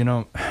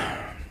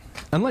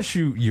 unless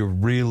you're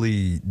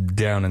really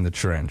down in the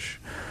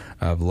trench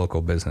of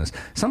local business,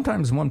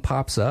 sometimes one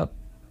pops up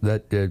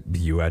that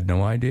you had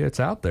no idea it's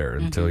out there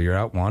until you're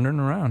out wandering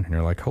around and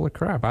you're like, holy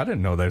crap, I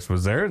didn't know this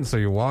was there. And so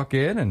you walk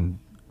in and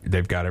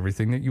they've got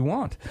everything that you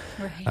want.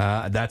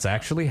 Right. That's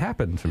actually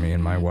happened to me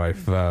and my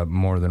wife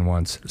more than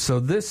once.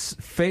 So this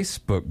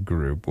Facebook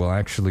group will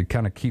actually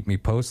kind of keep me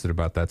posted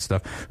about that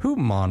stuff. Who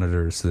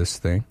monitors this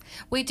thing?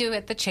 We do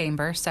at the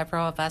chamber.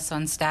 Several of us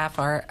on staff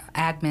are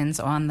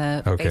admins on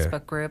the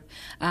Facebook group.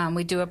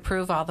 We do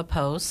approve all the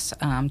posts,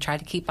 try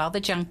to keep all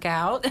the junk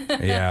out.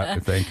 Yeah,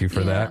 thank you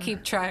for that.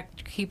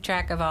 Keep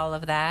track of all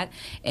of that.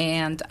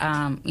 And,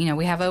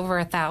 we have over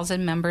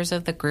 1,000 members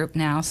of the group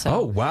now. So,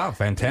 oh, wow,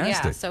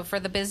 fantastic. Yeah, so for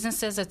the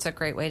businesses, it's a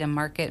great way to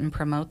market and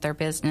promote their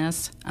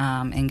business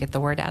and get the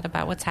word out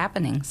about what's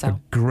happening. So a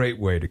great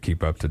way to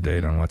keep up to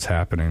date on what's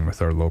happening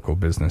with our local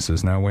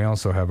businesses. Now, we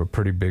also have a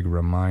pretty big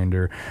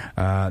reminder.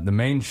 The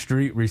Main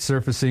Street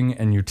Resurfacing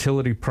and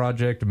Utility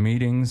Project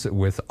meetings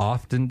with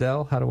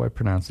Oftedal. How do I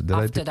pronounce it?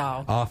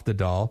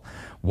 Oftedal.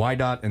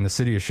 YDOT and the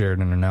City of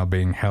Sheridan are now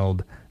being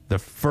held the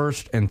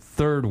first and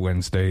third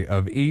Wednesday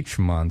of each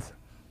month,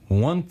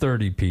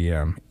 1:30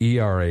 p.m.,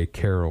 ERA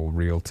Carroll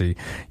Realty.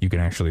 You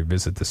can actually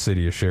visit the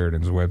City of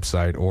Sheridan's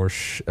website or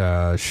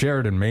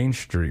Sheridan Main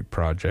Street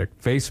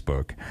Project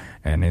Facebook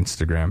and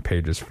Instagram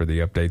pages for the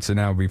updates. And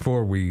now,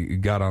 before we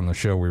got on the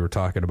show, we were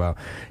talking about,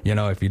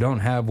 if you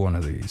don't have one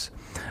of these,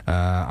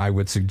 I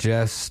would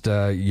suggest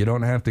you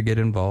don't have to get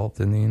involved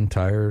in the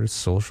entire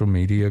social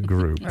media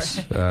groups,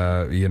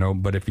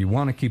 but if you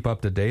want to keep up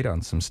to date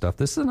on some stuff,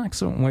 this is an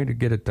excellent way to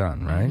get it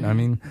done, right? Mm-hmm. I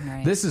mean,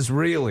 this is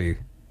really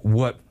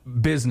what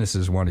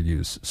businesses want to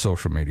use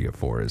social media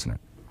for, isn't it?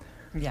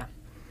 Yeah.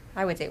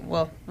 I would say,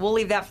 well, we'll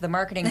leave that for the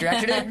marketing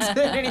director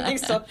to anything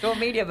social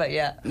media, but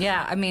yeah.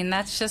 Yeah, I mean,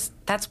 that's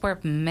where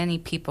many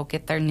people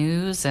get their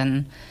news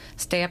and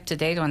stay up to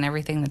date on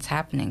everything that's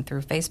happening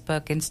through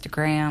Facebook,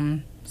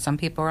 Instagram, Some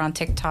people are on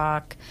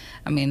TikTok.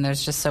 I mean,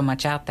 there's just so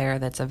much out there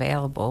that's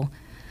available.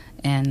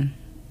 And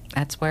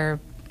that's where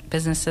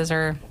businesses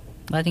are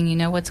letting you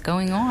know what's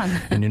going on.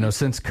 And,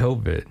 since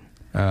COVID,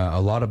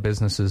 a lot of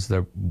businesses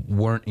that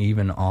weren't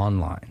even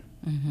online,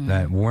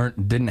 that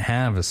didn't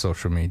have a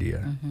social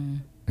media,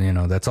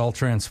 that's all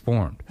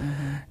transformed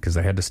because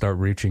they had to start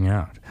reaching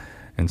out.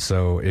 And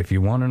so if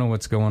you want to know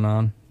what's going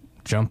on,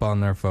 jump on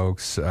there,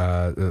 folks.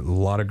 A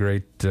lot of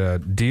great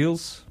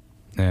deals,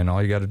 and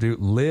all you got to do,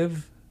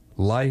 live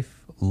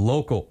life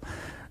local.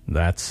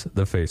 That's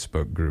the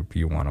Facebook group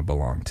you want to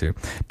belong to.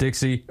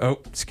 Dixie,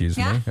 excuse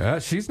me.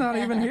 She's not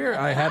even here.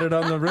 I had it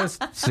on the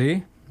wrist.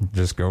 See?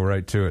 Just go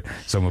right to it.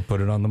 Someone put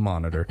it on the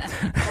monitor.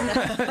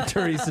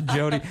 Teresa,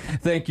 Jody,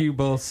 thank you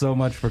both so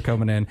much for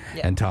coming in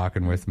and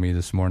talking with me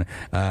this morning.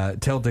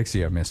 Tell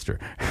Dixie I missed her.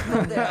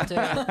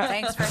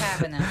 Thanks for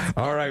having us.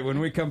 All right, when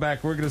we come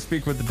back, we're going to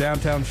speak with the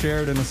Downtown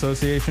Sheridan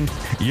Association.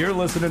 You're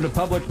listening to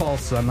Public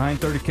Pulse on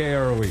 930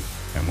 KROE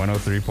and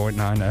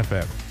 103.9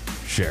 FM.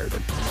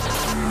 Sheridan.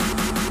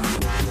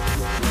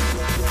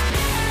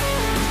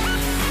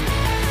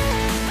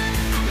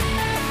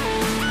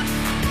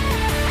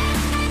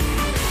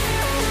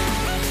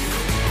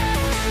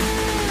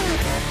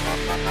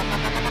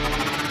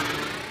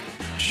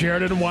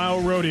 Sheridan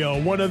Wild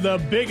Rodeo, one of the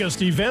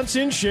biggest events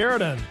in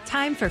Sheridan.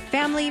 Time for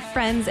family,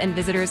 friends, and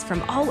visitors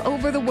from all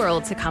over the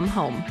world to come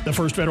home. The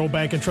First Federal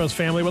Bank and Trust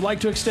family would like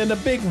to extend a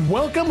big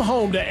welcome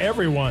home to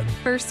everyone.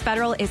 First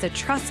Federal is a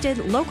trusted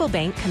local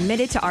bank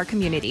committed to our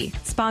community,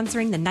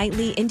 sponsoring the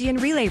nightly Indian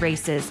relay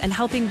races and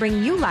helping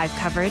bring you live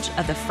coverage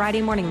of the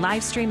Friday morning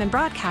live stream and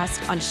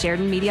broadcast on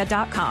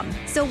SheridanMedia.com.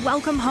 So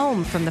welcome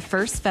home from the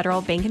First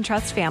Federal Bank and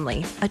Trust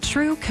family, a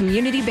true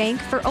community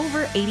bank for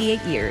over 88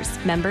 years.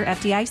 Member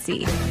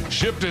FDIC.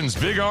 Shipton's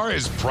Big R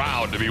is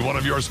proud to be one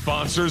of your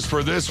sponsors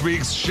for this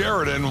week's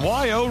Sheridan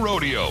YO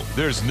Rodeo.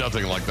 There's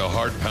nothing like the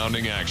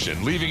heart-pounding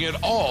action, leaving it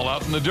all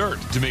out in the dirt.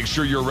 To make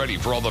sure you're ready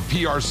for all the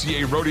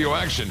PRCA rodeo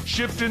action,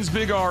 Shipton's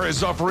Big R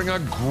is offering a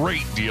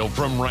great deal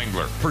from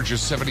Wrangler.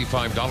 Purchase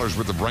 $75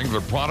 worth of Wrangler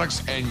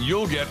products and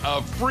you'll get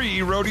a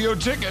free rodeo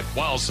ticket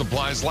while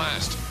supplies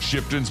last.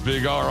 Shipton's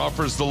Big R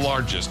offers the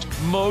largest,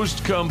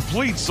 most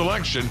complete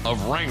selection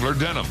of Wrangler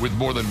denim with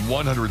more than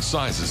 100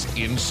 sizes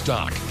in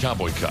stock.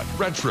 Cowboy cut,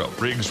 retro,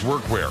 Riggs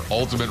workwear,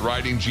 ultimate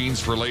riding jeans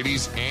for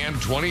ladies, and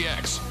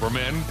 20X for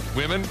men,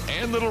 women,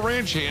 and little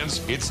ranch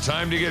hands. It's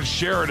time to get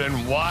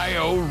Sheridan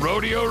YO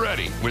Rodeo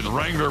ready with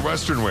Wrangler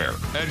Western wear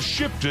and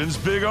Shipton's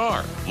Big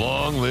R.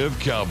 Long live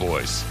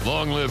Cowboys,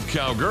 long live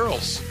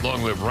Cowgirls,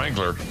 long live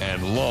Wrangler,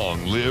 and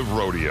long live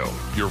Rodeo.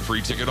 Your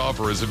free ticket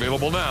offer is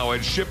available now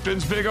at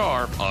Shipton's Big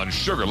R on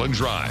Sugarland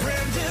Drive.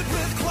 Branded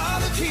with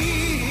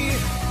quality,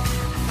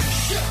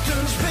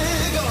 Shipton's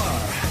Big R.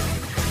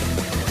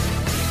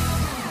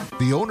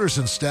 The owners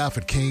and staff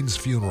at Kane's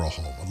Funeral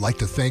Home would like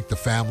to thank the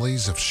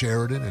families of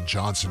Sheridan and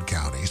Johnson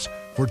counties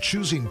for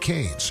choosing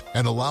Kane's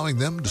and allowing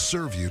them to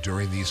serve you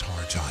during these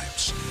hard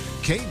times.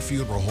 Kane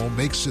Funeral Home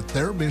makes it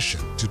their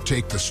mission to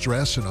take the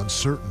stress and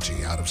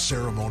uncertainty out of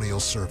ceremonial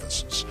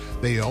services.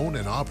 They own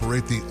and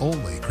operate the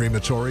only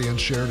crematory in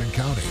Sheridan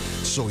County,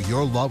 so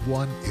your loved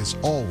one is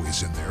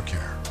always in their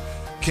care.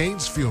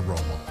 Kane's Funeral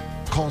Home.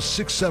 Call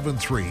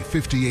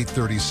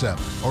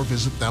 673-5837 or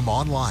visit them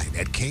online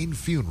at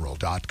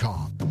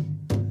canefuneral.com.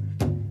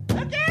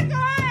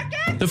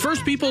 The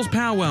First People's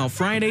Powwow,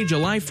 Friday,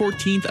 July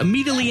 14th,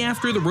 immediately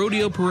after the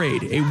Rodeo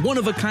Parade, a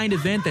one-of-a-kind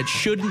event that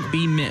shouldn't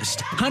be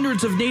missed.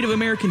 Hundreds of Native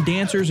American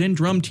dancers and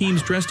drum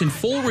teams dressed in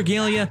full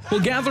regalia will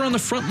gather on the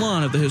front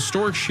lawn of the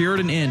historic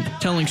Sheridan Inn,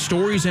 telling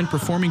stories and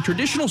performing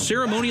traditional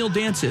ceremonial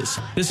dances.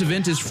 This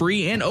event is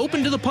free and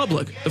open to the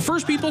public. The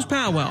First People's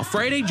Powwow,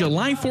 Friday,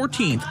 July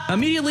 14th,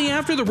 immediately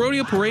after the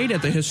Rodeo Parade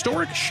at the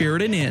historic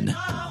Sheridan Inn.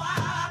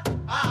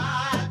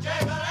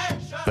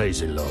 Face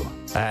it, love.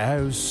 A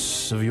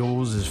house of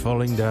yours is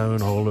falling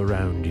down all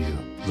around you.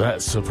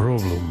 That's the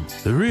problem.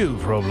 The real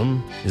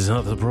problem is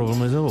not the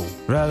problem at all.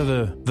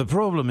 Rather, the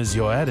problem is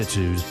your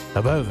attitude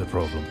about the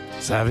problem.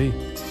 Savvy?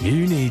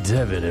 You need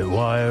Devin at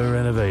Wire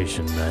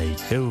Renovation, mate.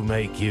 He'll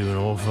make you an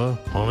offer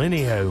on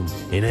any home,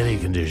 in any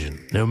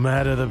condition, no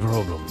matter the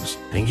problems,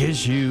 and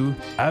get you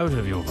out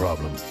of your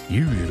problem,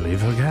 usually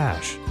for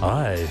cash.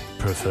 I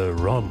prefer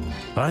Ron.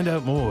 Find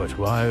out more at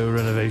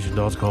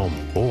wirerenovation.com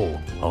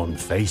or on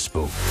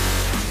Facebook.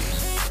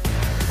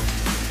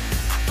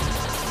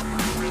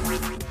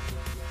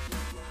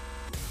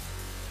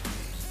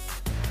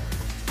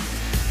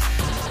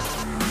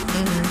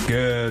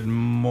 Good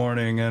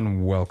morning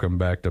and welcome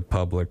back to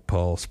Public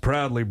Pulse,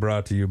 proudly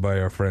brought to you by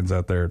our friends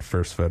out there at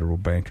First Federal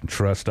Bank and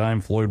Trust.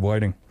 I'm Floyd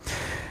Whiting.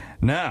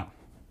 Now,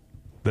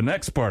 the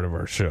next part of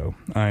our show,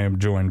 I am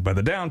joined by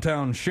the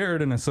Downtown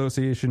Sheridan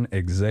Association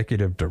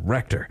Executive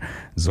Director,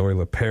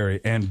 Zoila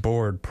Perry, and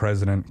Board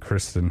President,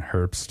 Kristen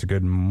Herbst.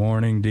 Good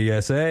morning,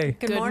 DSA.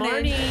 Good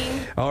morning.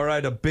 All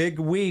right, a big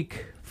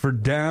week for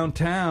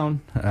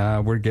downtown.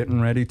 We're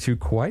getting ready to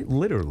quite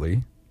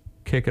literally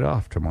kick it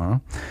off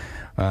tomorrow.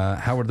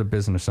 How are the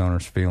business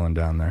owners feeling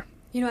down there?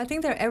 I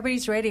think that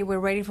everybody's ready. We're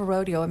ready for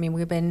rodeo. I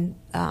mean,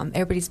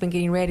 everybody's been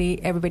getting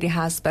ready. Everybody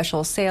has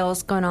special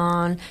sales going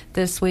on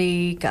this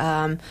week.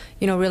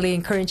 Really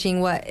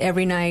encouraging what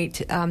every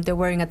night they're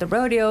wearing at the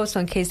rodeo. So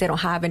in case they don't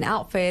have an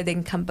outfit, they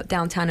can come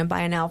downtown and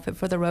buy an outfit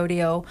for the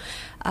rodeo.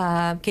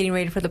 Getting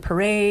ready for the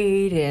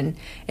parade and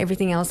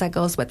everything else that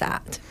goes with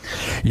that.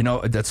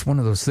 That's one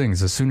of those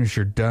things. As soon as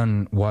you're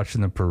done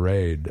watching the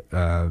parade,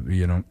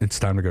 it's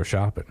time to go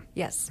shopping.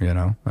 Yes.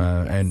 Yes.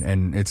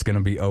 And it's going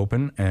to be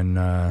open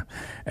and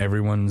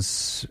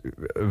everyone's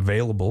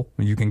available.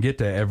 You can get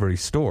to every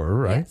store,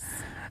 right? Yes.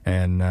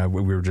 And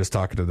we were just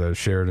talking to the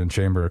Sheridan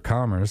Chamber of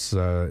Commerce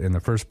in the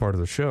first part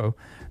of the show.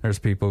 There's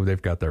people,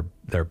 they've got their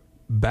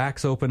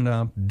backs opened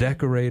up,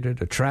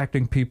 decorated,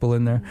 attracting people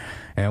in there.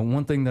 And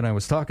one thing that I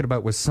was talking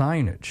about was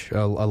signage.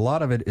 A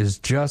lot of it is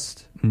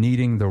just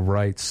needing the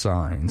right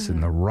signs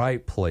in the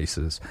right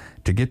places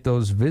to get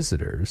those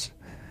visitors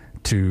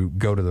to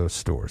go to those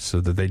stores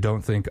so that they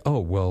don't think, oh,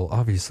 well,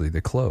 obviously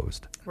they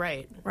closed.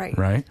 Right. Right?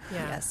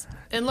 Yeah. Yes.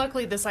 And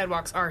luckily the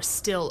sidewalks are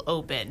still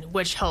open,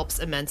 which helps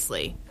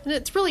immensely. And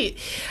it's really,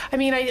 I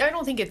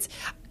don't think it's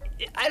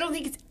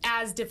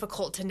as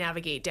difficult to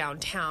navigate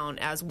downtown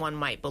as one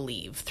might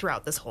believe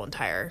throughout this whole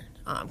entire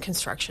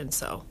construction.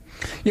 So,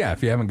 yeah,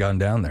 if you haven't gone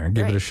down there,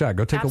 give it a shot.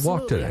 Go take a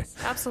walk today.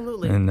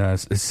 Absolutely. And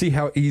see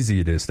how easy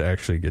it is to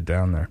actually get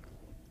down there.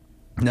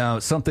 Now,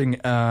 something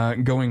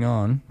going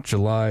on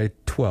July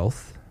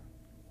 12th.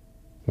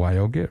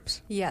 YO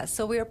Gives. Yeah,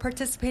 so we are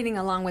participating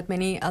along with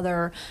many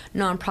other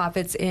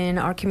nonprofits in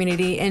our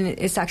community, and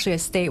it's actually a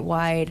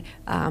statewide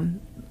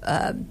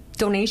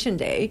donation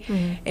day.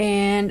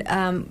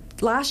 And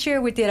last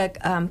year we did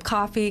a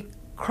coffee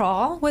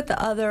crawl with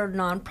the other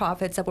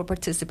nonprofits that were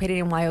participating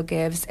in YO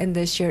Gives, and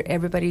this year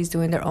everybody's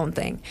doing their own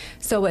thing.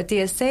 So what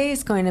DSA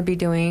is going to be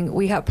doing,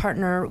 we have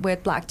partnered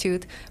with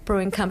Blacktooth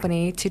Brewing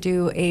Company to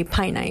do a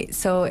pint night.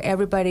 So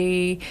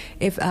everybody,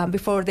 if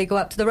before they go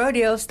up to the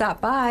rodeo, stop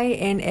by,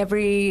 and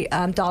every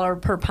dollar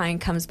per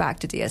pint comes back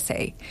to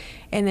DSA.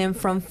 And then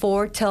from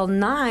 4 till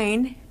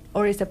 9,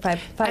 or is it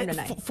 5 to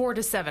 9? 4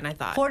 to 7, I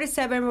thought. 4 to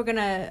 7, we're going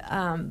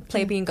to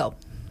play bingo.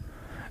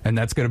 And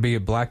that's going to be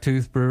at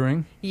Blacktooth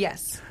Brewing?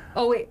 Yes.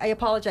 Oh, wait, I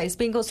apologize.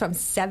 Bingo's from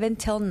 7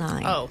 till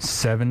 9. Oh.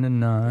 7 to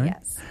 9?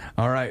 Yes.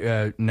 All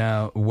right.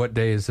 Now, what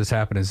day is this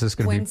happening? Is this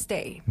going to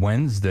be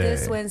Wednesday?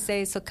 This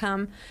Wednesday. So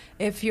come,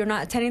 if you're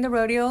not attending the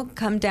rodeo,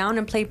 come down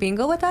and play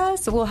bingo with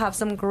us. We'll have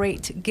some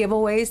great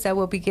giveaways that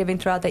we'll be giving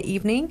throughout the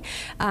evening.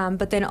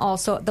 But then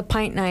also, the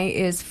pint night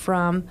is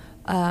from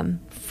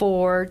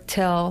 4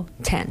 till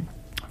 10.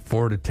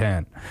 4 to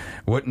 10.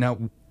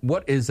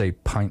 What is a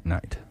pint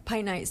night?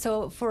 Pint night.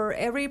 So for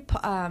every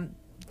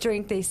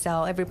drink they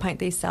sell, every pint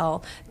they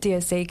sell,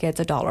 DSA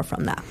gets $1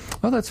 from that.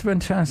 Oh, that's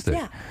fantastic.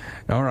 Yeah.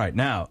 All right.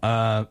 Now,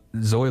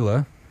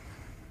 Zoila,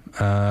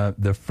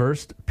 the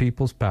first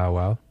People's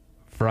Powwow,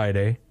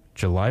 Friday,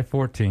 July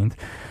 14th.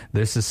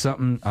 This is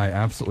something, I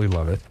absolutely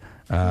love it.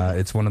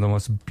 It's one of the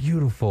most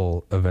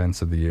beautiful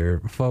events of the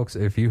year. Folks,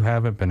 if you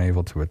haven't been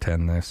able to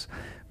attend this,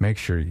 make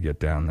sure you get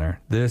down there.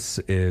 This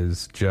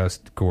is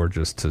just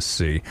gorgeous to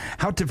see.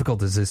 How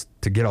difficult is this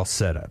to get all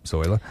set up,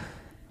 Zoila?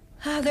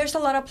 There's a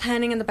lot of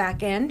planning in the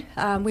back end.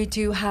 We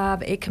do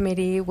have a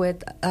committee with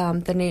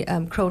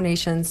the Crow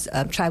Nation's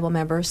tribal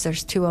members.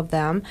 There's 2 of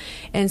them.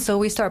 And so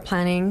we start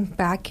planning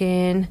back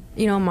in,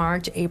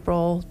 March,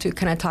 April to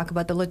kind of talk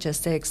about the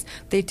logistics.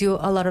 They do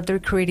a lot of the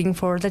recruiting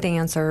for the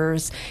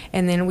dancers.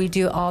 And then we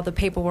do all the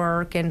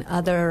paperwork and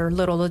other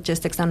little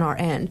logistics on our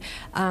end.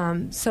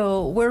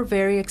 So we're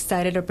very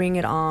excited to bring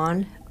it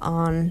on.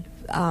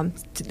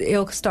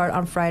 It'll start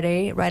on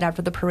Friday, right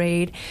after the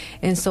parade,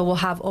 and so we'll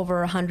have over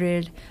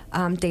 100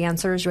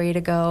 dancers ready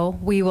to go.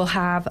 We will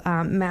have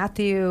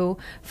Matthew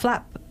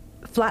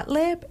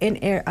Flatlip and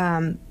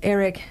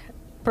Eric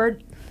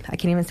Bird. I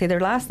can't even say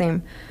their last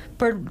name.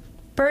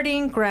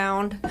 Birding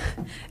Ground,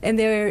 and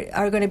they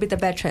are going to be the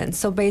veterans.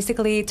 So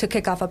basically, to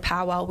kick off a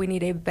powwow, we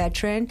need a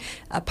veteran,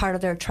 a part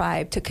of their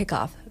tribe, to kick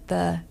off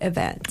the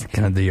event.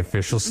 Kind of the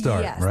official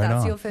start, yes, right?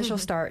 That's the official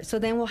start. So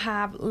then we'll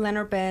have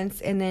Leonard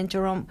Benz and then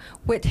Jerome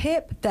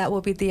Whithip. That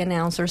will be the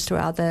announcers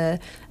throughout the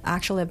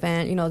actual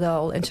event.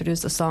 They'll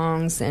introduce the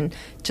songs and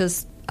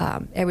just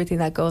everything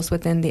that goes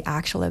within the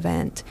actual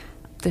event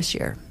this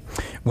year.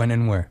 When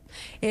and where?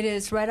 It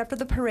is right after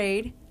the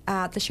parade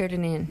at the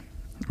Sheridan Inn.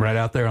 Right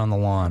out there on the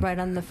lawn. Right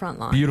on the front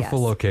lawn.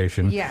 Beautiful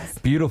location. Yes.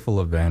 Beautiful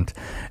event.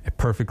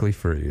 Perfectly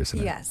free, isn't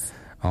it? Yes.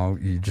 Oh,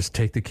 you just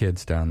take the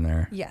kids down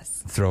there.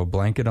 Yes. Throw a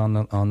blanket on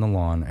the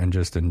lawn and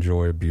just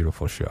enjoy a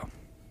beautiful show.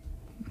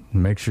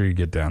 Make sure you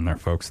get down there,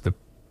 folks. The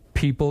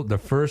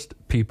first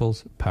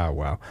People's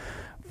Powwow,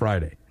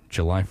 Friday,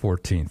 July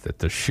 14th at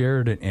the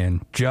Sheridan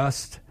Inn,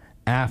 just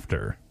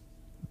after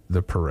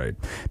the parade.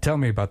 Tell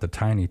me about the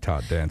Tiny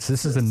Tot Dance.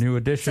 This is a new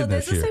addition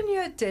this year. This is a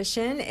new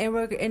addition,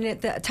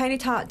 and the Tiny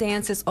Tot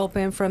Dance is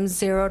open from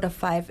 0 to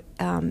 5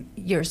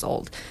 years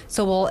old.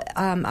 So we'll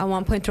at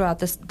one point throughout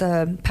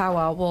the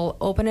powwow, we'll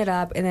open it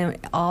up, and then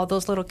all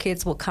those little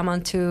kids will come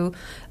onto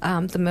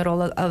the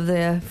middle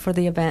for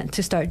the event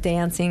to start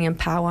dancing and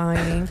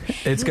powwowing.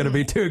 It's going to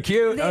be too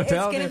cute. It's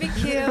going to be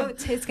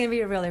cute. It's going to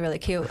be really, really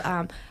cute.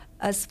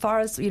 As far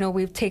as,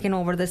 we've taken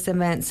over this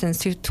event since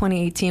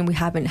 2018, we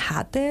haven't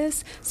had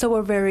this. So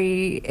we're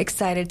very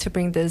excited to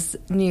bring this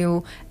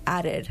new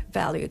added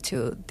value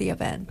to the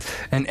event.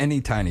 And any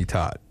Tiny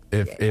Tot.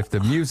 If the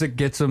music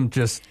gets them,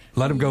 just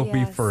let them go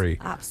be free.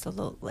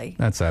 Absolutely.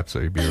 That's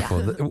absolutely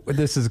beautiful. Yeah.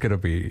 This is going to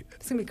be...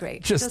 It's going to be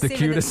great. Just the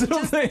cutest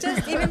little thing.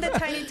 Just even the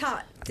Tiny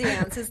Tot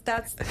dance,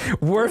 that's...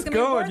 worth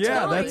going.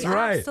 Yeah, that's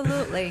right.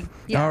 Absolutely.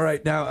 Yes. All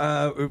right.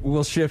 Now,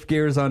 we'll shift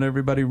gears on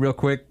everybody real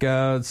quick.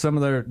 Some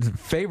of their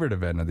favorite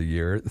event of the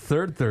year,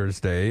 Third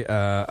Thursday.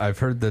 I've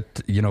heard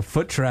that,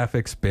 foot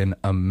traffic's been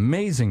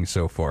amazing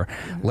so far.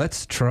 Mm-hmm.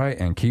 Let's try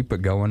and keep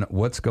it going.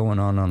 What's going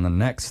on the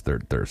next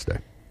Third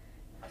Thursday?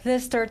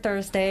 This Third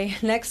Thursday,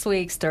 next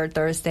week's Third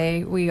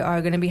Thursday, we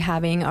are going to be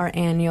having our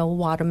annual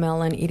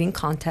watermelon eating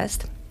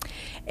contest.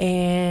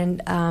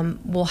 And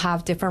we'll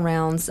have different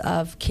rounds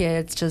of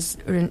kids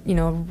just,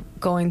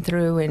 going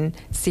through and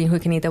seeing who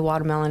can eat the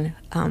watermelon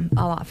a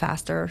lot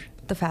faster,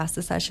 the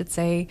fastest, I should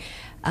say.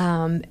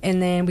 And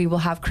then we will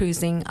have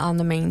cruising on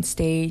the main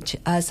stage.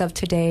 As of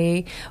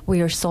today,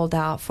 we are sold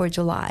out for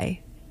July.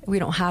 We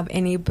don't have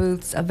any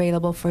booths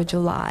available for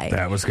July.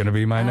 That was going to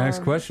be my next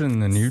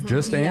question, and you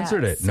just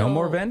answered it. No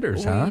more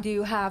vendors, huh? We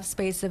do have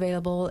space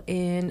available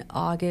in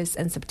August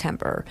and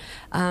September.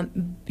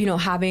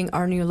 Having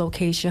our new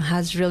location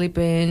has really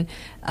been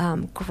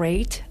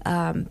great.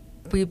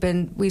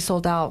 We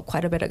sold out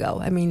quite a bit ago.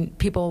 I mean,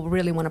 people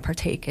really want to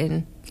partake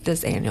in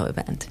this annual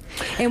event.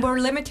 And we're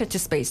limited to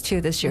space,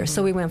 too, this year. Mm-hmm.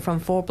 So we went from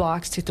 4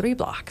 blocks to 3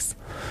 blocks.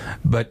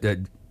 But...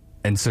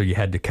 And so you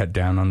had to cut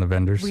down on the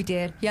vendors? We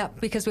did,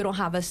 because we don't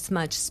have as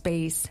much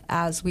space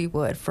as we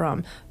would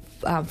from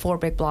 4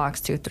 big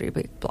blocks to 3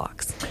 big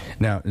blocks.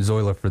 Now,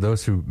 Zoila, for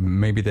those who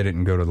maybe they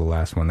didn't go to the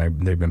last one,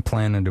 they've been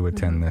planning to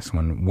attend this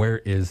one. Where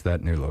is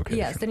that new location?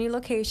 Yes, the new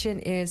location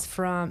is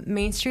from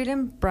Main Street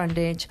in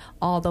Brundage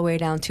all the way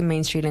down to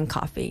Main Street in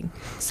Coffee.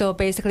 So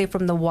basically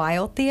from the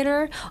Wild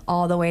Theater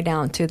all the way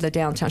down to the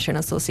Downtown Sheridan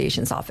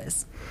Association's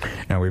office.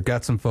 Now, we've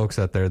got some folks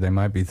out there, they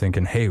might be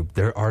thinking, hey,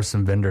 there are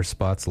some vendor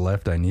spots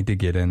left. I need to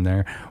get in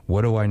there.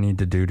 What do I need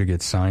to do to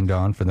get signed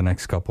on for the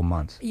next couple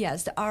months?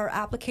 Yes, our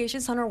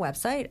application's on our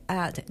website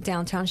at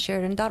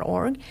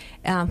downtownsheridan.org.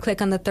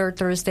 Click on the Third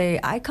Thursday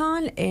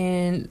icon,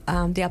 and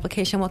the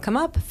application will come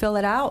up. Fill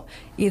it out.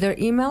 Either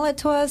email it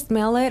to us,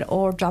 mail it,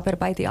 or drop it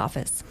by the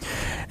office.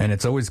 And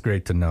it's always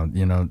great to know,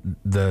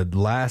 the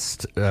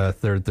last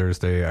Third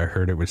Thursday, I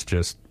heard it was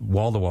just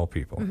wall-to-wall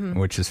people,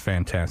 which is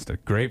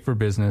fantastic. Great for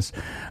business.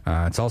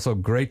 It's also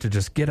great to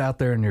just get out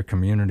there in your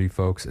community,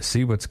 folks,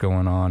 see what's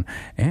going on,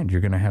 and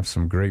you're going to have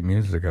some great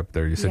music up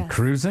there. You said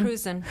cruising?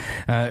 Cruising.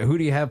 Who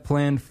do you have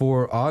planned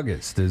for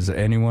August? Is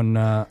anyone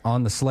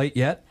on the slate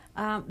yet?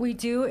 We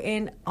do,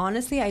 and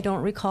honestly, I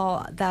don't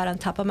recall that on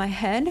top of my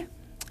head,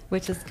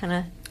 which is kind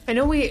of... I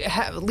know we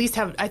at least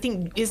have, I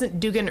think, isn't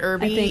Dugan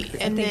Irby? I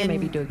think it may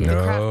be Dugan.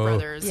 The Kraft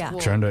Brothers. Yeah.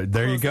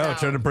 There you go.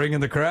 Trying to bring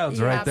in the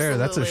crowds right there.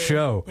 That's a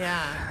show.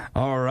 Yeah.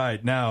 All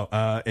right.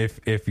 Now,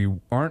 if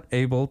you aren't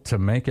able to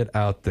make it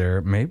out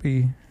there,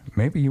 maybe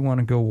you want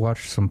to go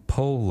watch some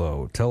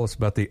polo. Tell us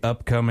about the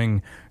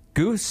upcoming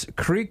Goose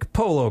Creek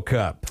Polo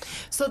Cup.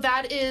 So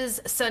that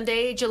is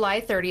Sunday, July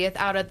 30th,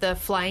 out at the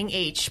Flying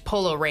H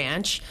Polo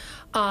Ranch.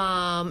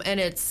 And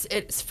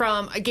it's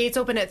from gates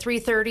open at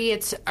 3:30.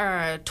 It's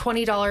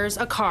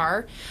 $20 a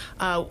car.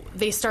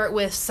 They start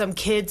with some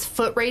kids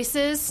foot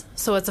races,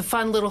 so it's a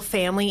fun little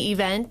family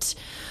event.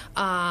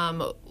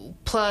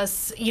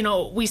 Plus,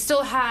 we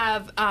still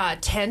have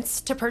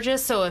tents to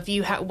purchase. So if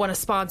you want to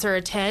sponsor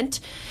a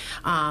tent,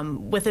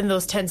 within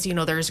those tents,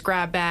 there's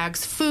grab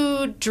bags,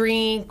 food,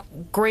 drink,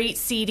 great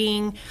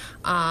seating.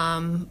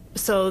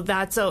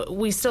 So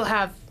we still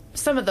have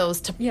some of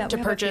those to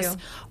purchase.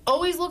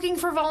 Always looking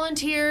for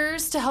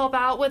volunteers to help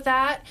out with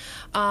that.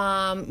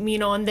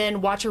 And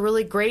then watch a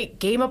really great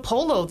game of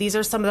polo. These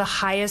are some of the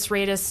highest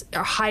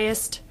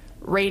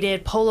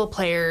rated polo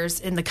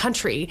players in the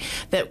country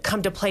that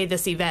come to play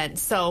this event.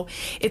 So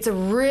it's a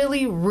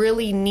really,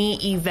 really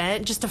neat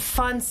event, just a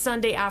fun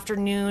Sunday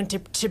afternoon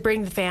to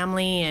bring the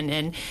family.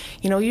 And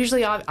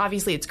usually,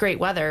 obviously, it's great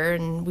weather,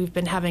 and we've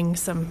been having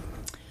some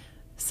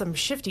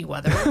shifty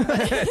weather.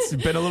 It's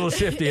been a little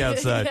shifty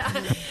outside.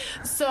 Yeah.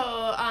 So,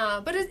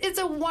 but it's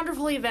a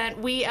wonderful event.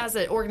 We, as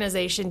an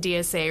organization,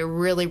 DSA,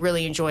 really,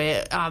 really enjoy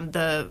it.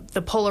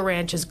 The Polo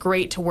Ranch is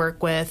great to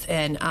work with,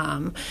 and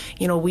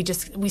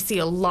we see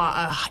a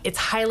lot. It's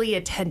highly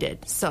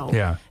attended,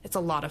 so it's a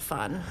lot of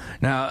fun.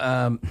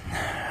 Now,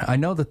 I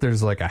know that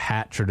there's like a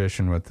hat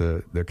tradition with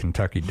the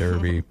Kentucky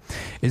Derby.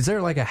 Is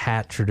there like a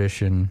hat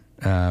tradition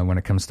when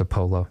it comes to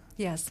polo?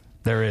 Yes.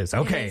 There is.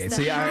 Okay.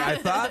 See, I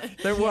thought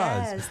there was.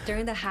 Yes.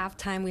 During the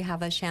halftime, we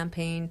have a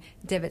champagne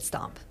divot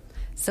stomp.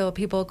 So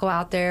people go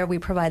out there, we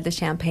provide the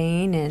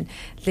champagne, and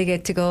they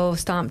get to go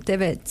stomp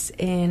divots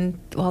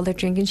while they're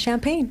drinking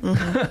champagne.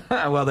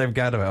 Well, they've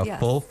got a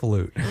full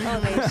flute. Oh,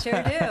 they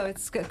sure do.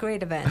 It's a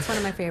great event. It's one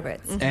of my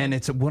favorites. And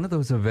it's one of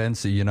those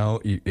events,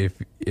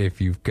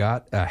 if you've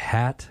got a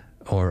hat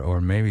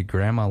or maybe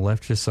grandma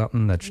left you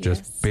something that's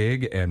just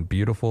big and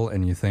beautiful,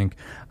 and you think,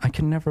 I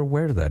can never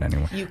wear that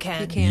anywhere. You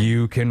can.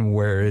 You can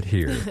wear it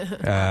here.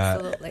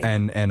 Absolutely.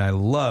 And I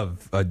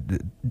love,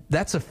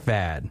 that's a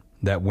fad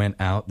that went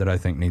out that I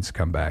think needs to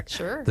come back.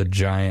 Sure. The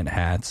giant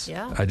hats.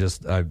 Yeah. I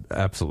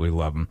absolutely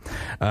love them.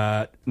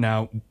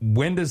 Now,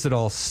 when does it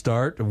all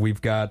start? We've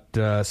got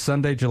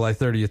Sunday, July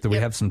 30th. Do we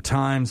have some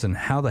times, and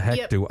how the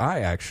heck do I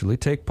actually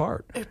take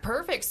part?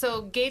 Perfect.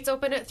 So gates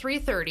open at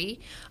 3:30,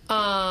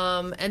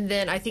 and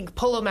then I think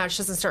polo match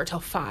doesn't start till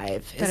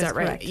 5. Is that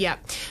right? Correct. Yeah.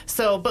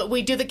 So, but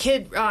we do the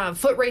kid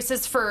foot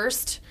races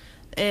first.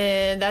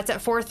 And that's at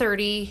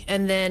 4:30,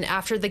 and then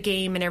after the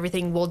game and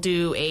everything, we'll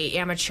do a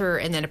amateur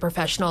and then a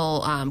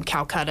professional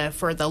Calcutta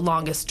for the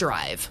longest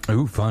drive.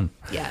 Ooh, fun!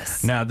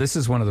 Yes. Now this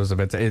is one of those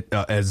events.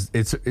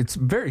 It's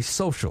very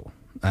social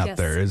out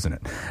there, isn't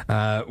it?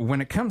 When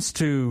it comes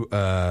to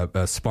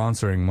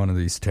sponsoring one of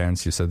these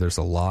tents, you said there's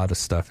a lot of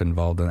stuff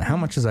involved in it. How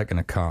much is that going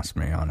to cost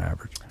me on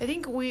average? I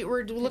think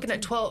we're looking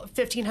at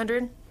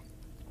 $1,500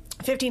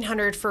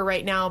 for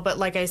right now, but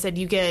like I said,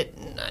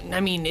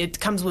 it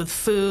comes with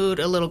food,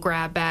 a little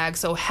grab bag,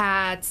 so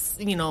hats,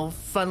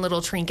 fun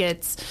little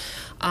trinkets,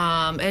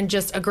 and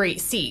just a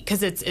great seat,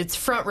 because it's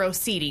front row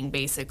seating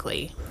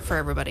basically for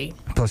everybody.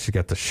 Plus you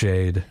got the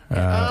shade.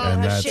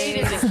 And the shade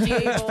is a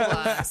huge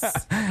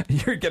plus.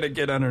 You're going to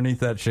get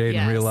underneath that shade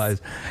and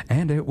realize,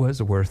 and it was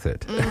worth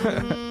it.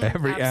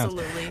 Every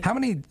absolutely. ounce. How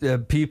many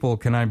people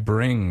can I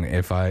bring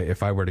if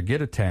I were to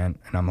get a tent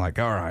and I'm like,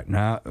 all right,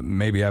 now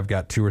maybe I've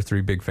got 2 or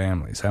 3 big families.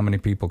 How many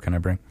people can I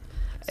bring?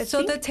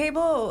 So the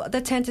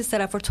tent is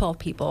set up for 12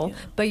 people,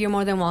 but you're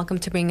more than welcome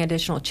to bring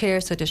additional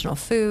chairs, additional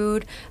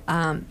food,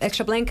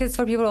 extra blankets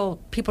for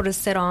people to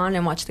sit on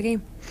and watch the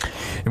game.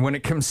 And when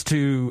it comes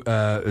to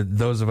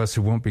those of us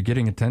who won't be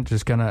getting a tent,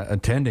 just kind of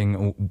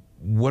attending,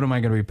 what am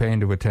I going to be paying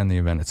to attend the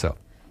event itself?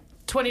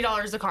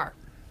 $20 a car.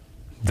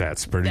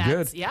 That's pretty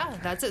good. Yeah,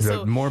 that's it. The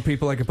So more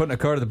people I can put in a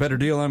car, the better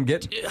deal I'm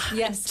getting.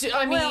 Yes.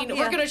 I mean,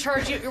 we're going to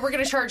charge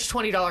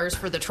 $20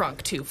 for the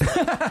trunk too.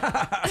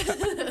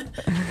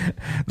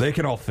 They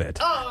can all fit.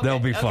 Oh, okay. They'll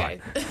be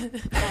fine.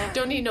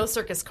 Don't need no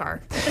circus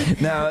car.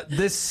 Now,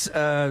 this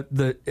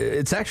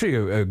it's actually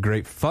a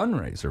great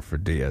fundraiser for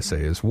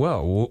DSA as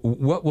well.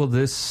 What will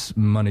this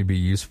money be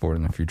used for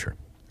in the future?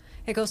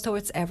 It goes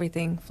towards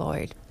everything,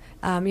 Floyd.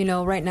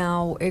 Right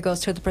now it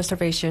goes to the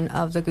preservation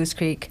of the Goose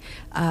Creek.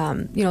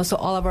 So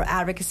all of our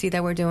advocacy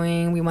that we're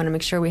doing, we want to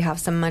make sure we have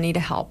some money to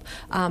help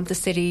the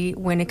city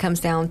when it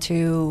comes down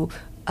to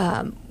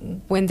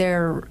when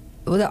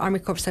the Army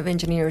Corps of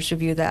Engineers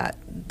review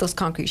those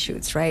concrete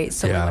chutes, right?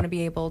 So we want to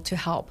be able to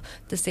help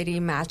the city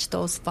match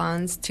those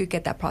funds to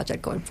get that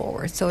project going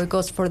forward. So it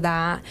goes for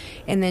that,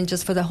 and then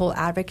just for the whole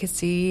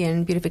advocacy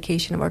and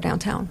beautification of our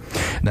downtown.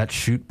 That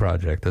chute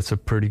project, that's a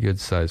pretty good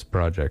sized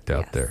project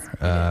out there.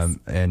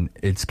 And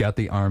it's got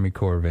the Army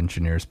Corps of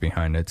Engineers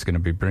behind it. It's going to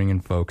be bringing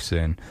folks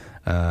in.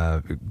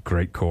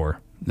 Great Corps.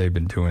 They've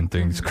been doing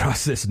things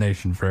across this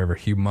nation forever.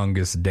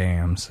 Humongous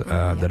dams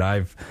that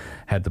I've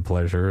had the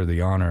pleasure or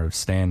the honor of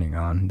standing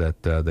on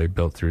that they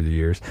built through the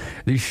years.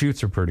 These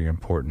chutes are pretty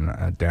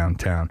important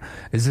downtown.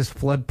 Is this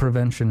flood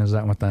prevention? Is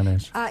that what that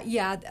is?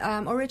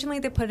 Originally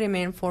they put them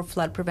in for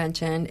flood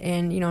prevention,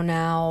 and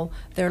now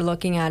they're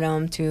looking at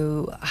them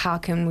to how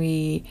can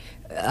we.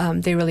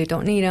 They really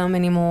don't need them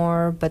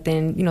anymore, but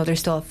then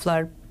there's still a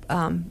flood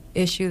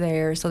issue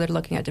there, so they're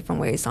looking at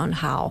different ways on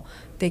how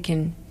they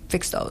can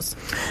fix those.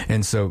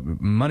 And so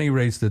money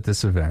raised at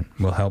this event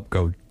will help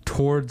go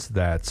towards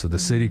that, so the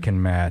city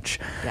can match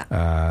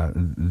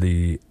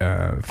the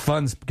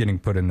funds getting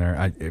put in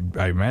there.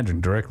 I imagine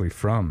directly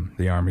from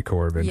the Army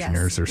Corps of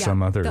Engineers or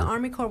some other. The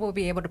Army Corps will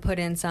be able to put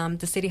in some.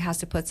 The city has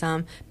to put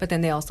some, but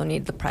then they also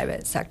need the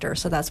private sector,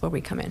 so that's where we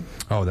come in.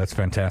 Oh, that's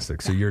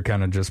fantastic. So you're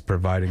kind of just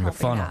providing the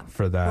funnel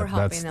for that. We're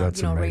helping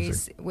that's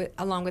amazing.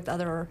 Along with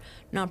other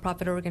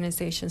nonprofit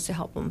organizations to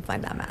help them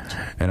find that match.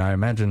 And I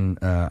imagine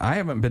I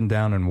haven't been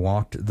down and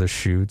walked the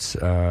chutes.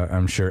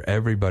 I'm sure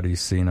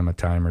everybody's seen them a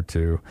time or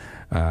two.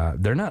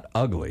 They're not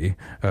ugly,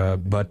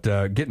 but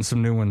getting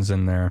some new ones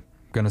in there,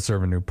 going to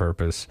serve a new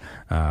purpose,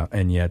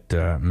 and yet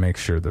make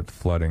sure that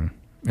flooding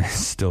is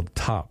still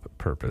top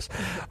purpose.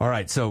 All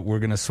right, so we're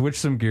going to switch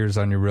some gears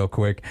on you real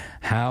quick.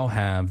 How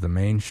have the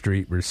Main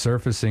Street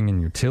resurfacing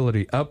and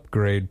utility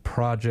upgrade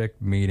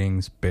project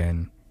meetings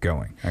been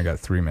going? I got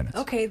 3 minutes.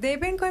 Okay,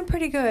 they've been going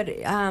pretty good.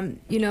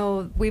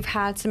 We've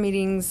had some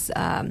meetings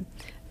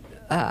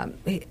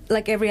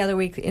like every other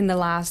week in the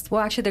last,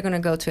 well, actually they're going to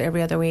go to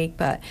every other week,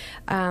 but,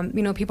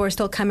 people are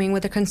still coming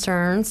with their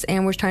concerns,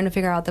 and we're trying to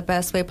figure out the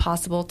best way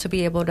possible to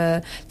be able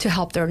to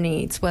help their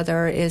needs,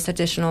 whether it's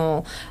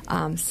additional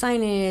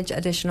signage,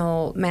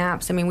 additional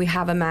maps. I mean, we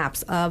have a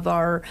maps of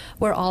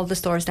where all the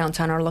stores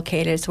downtown are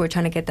located, so we're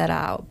trying to get that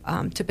out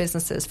to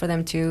businesses for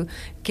them to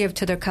give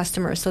to their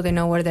customers so they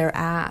know where they're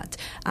at.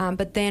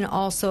 But then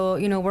also,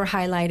 we're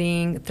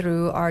highlighting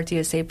through our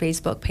DSA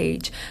Facebook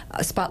page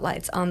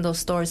spotlights on those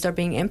stores that are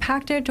being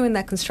impacted during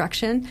that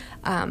construction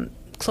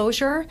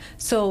closure.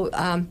 So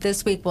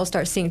this week we'll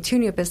start seeing 2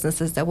 new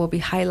businesses that we'll be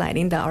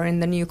highlighting that are in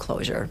the new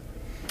closure.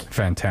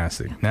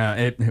 Fantastic.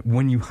 Now,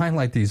 when you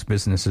highlight these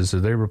businesses, are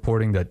they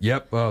reporting that,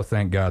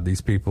 thank God,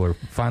 these people are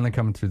finally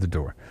coming through the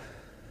door?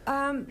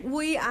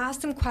 We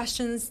ask them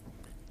questions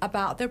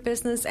about their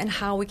business and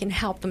how we can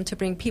help them to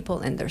bring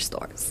people in their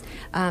stores.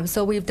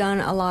 So we've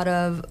done a lot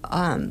of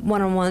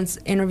one-on-ones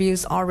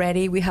interviews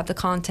already. We have the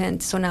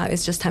content, so now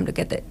it's just time to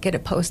get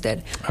it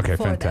posted. Okay,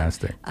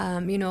 fantastic.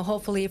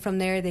 Hopefully from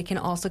there they can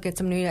also get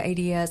some new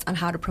ideas on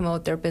how to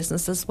promote their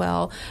business as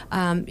well.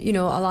 A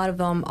lot of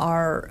them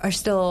are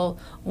still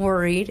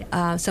worried.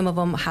 Some of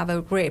them have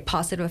a great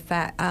positive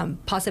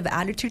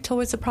attitude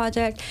towards the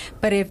project,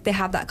 but if they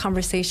have that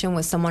conversation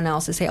with someone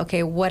else to say,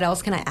 okay, what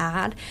else can I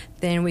add,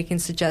 then we can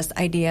suggest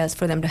ideas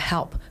for them to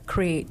help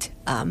create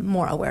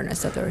more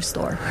awareness of their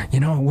store.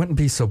 It wouldn't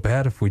be so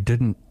bad if we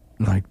didn't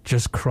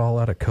just crawl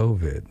out of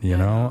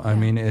COVID, I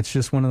mean, it's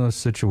just one of those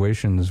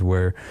situations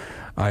where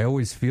I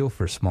always feel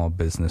for small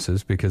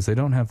businesses because they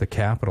don't have the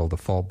capital to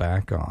fall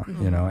back on,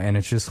 and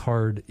it's just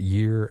hard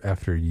year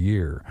after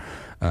year.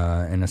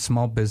 And a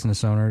small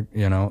business owner,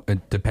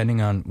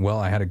 depending on,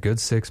 I had a good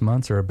 6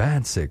 months or a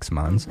bad 6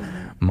 months,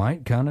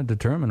 might kind of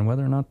determine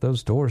whether or not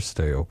those doors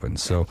stay open.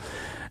 So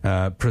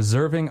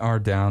preserving our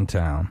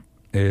downtown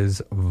is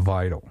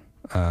vital.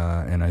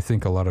 And I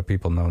think a lot of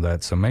people know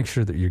that. So make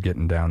sure that you're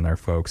getting down there,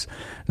 folks.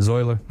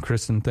 Zoila,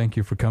 Kristen, thank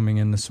you for coming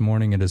in this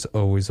morning. It is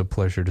always a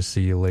pleasure to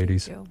see you,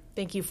 ladies.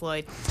 Thank you,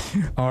 Floyd.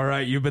 All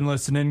right, you've been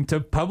listening to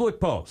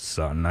Public Pulse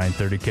on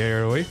 930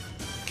 KROE,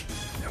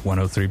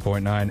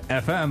 103.9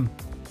 FM,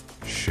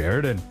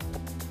 Sheridan.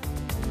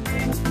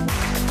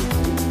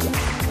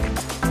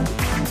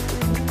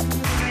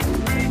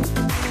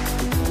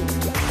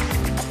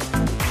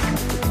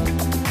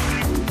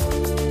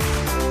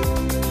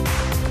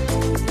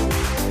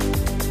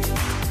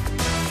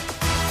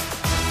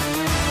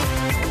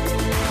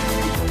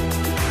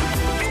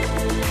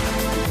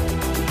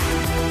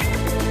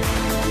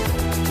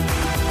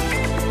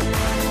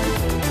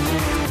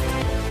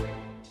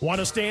 Want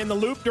to stay in the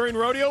loop during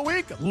Rodeo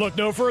Week? Look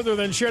no further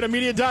than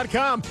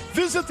SheridanMedia.com.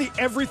 Visit the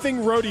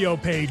Everything Rodeo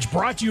page,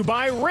 brought to you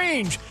by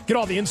Range. Get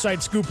all the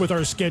inside scoop with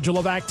our schedule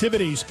of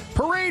activities,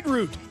 parade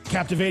route,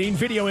 captivating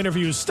video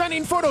interviews,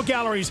 stunning photo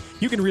galleries.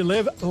 You can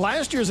relive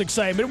last year's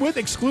excitement with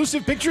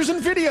exclusive pictures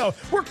and video.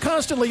 We're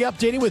constantly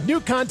updating with new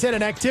content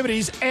and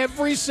activities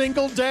every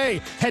single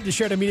day. Head to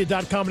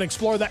SheridanMedia.com and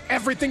explore the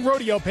Everything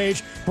Rodeo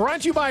page,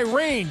 brought to you by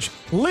Range.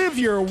 Live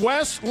your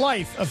West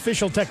life,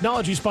 official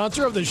technology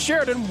sponsor of the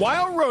Sheridan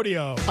Wild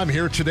Rodeo. I'm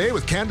here today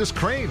with Candace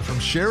Crane from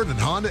Sheridan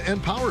Honda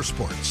and Power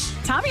Sports.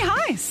 Tommy,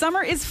 hi.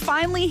 Summer is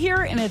finally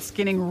here, and it's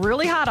getting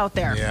really hot out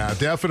there. Yeah,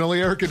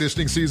 definitely air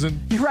conditioning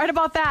season. You're right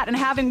about that, and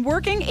having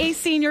working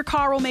AC in your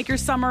car will make your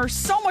summer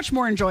so much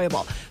more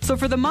enjoyable. So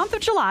for the month of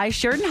July,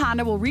 Sheridan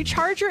Honda will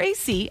recharge your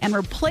AC and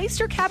replace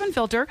your cabin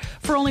filter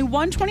for only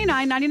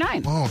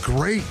 $129.99. Oh,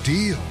 great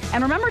deal.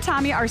 And remember,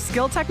 Tommy, our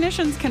skilled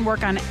technicians can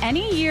work on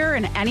any year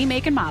and any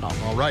make and model.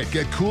 All right,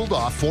 get cooled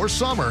off for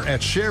summer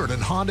at Sheridan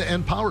Honda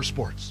and Power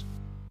Sports.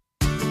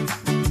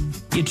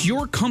 It's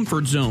your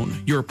comfort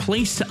zone, your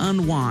place to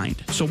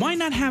unwind. So why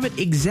not have it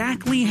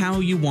exactly how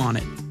you want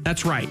it?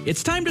 That's right.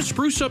 It's time to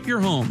spruce up your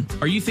home.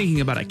 Are you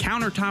thinking about a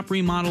countertop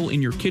remodel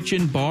in your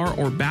kitchen, bar,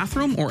 or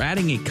bathroom, or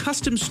adding a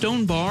custom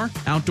stone bar,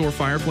 outdoor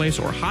fireplace,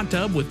 or hot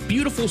tub with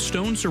beautiful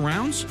stone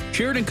surrounds?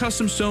 Sheridan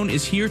Custom Stone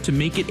is here to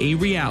make it a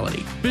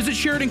reality. Visit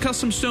Sheridan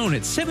Custom Stone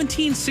at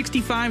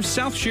 1765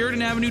 South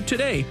Sheridan Avenue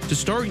today to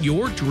start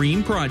your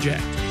dream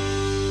project.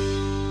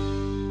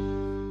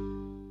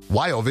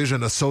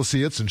 Vision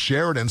Associates in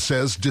Sheridan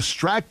says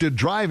distracted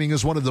driving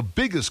is one of the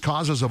biggest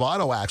causes of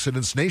auto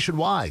accidents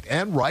nationwide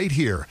and right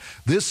here.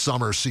 This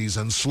summer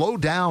season, slow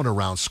down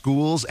around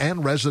schools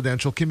and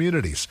residential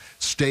communities.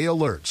 Stay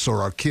alert so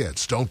our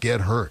kids don't get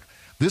hurt.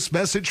 This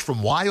message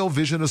from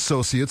Vision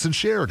Associates in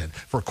Sheridan.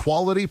 For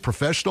quality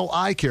professional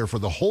eye care for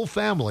the whole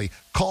family,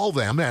 call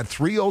them at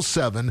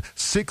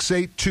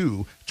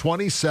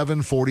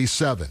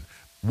 307-682-2747.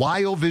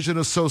 Vision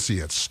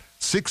Associates,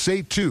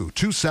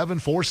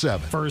 682-2747.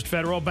 First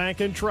Federal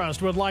Bank and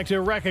Trust would like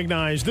to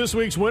recognize this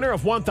week's winner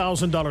of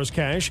 $1,000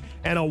 cash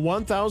and a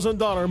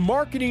 $1,000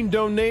 marketing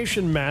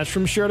donation match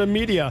from Sheridan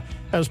Media.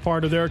 As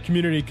part of their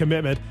community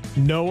commitment,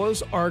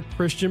 Noah's Ark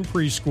Christian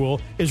Preschool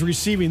is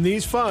receiving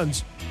these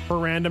funds for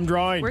random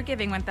drawing. We're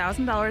giving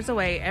 $1,000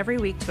 away every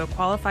week to a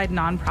qualified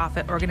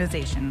nonprofit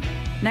organization.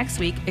 Next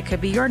week, it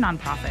could be your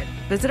nonprofit.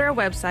 Visit our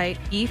website,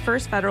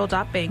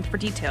 efirstfederal.bank, for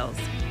details.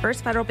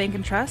 First Federal Bank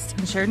and Trust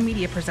and Sheridan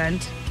Media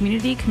present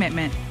Community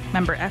Commitment,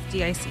 member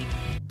FDIC.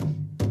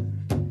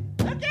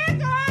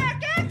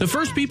 The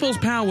First People's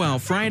Powwow,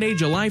 Friday,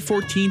 July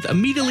 14th,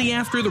 immediately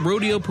after the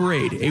Rodeo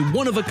Parade, a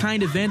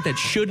one-of-a-kind event that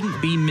shouldn't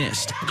be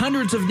missed.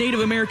 Hundreds of Native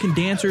American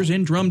dancers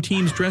and drum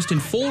teams dressed in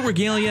full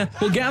regalia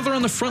will gather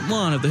on the front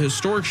lawn of the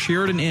historic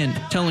Sheridan Inn,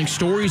 telling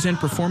stories and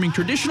performing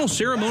traditional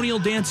ceremonial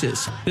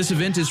dances. This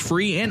event is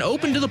free and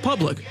open to the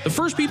public. The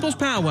First People's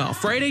Powwow,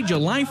 Friday,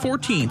 July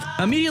 14th,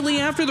 immediately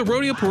after the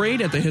Rodeo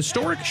Parade at the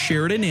historic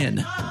Sheridan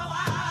Inn.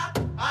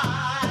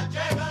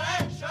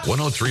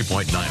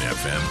 103.9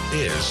 FM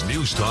is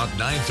News Talk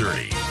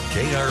 930.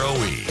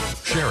 KROE,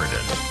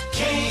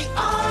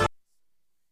 Sheridan.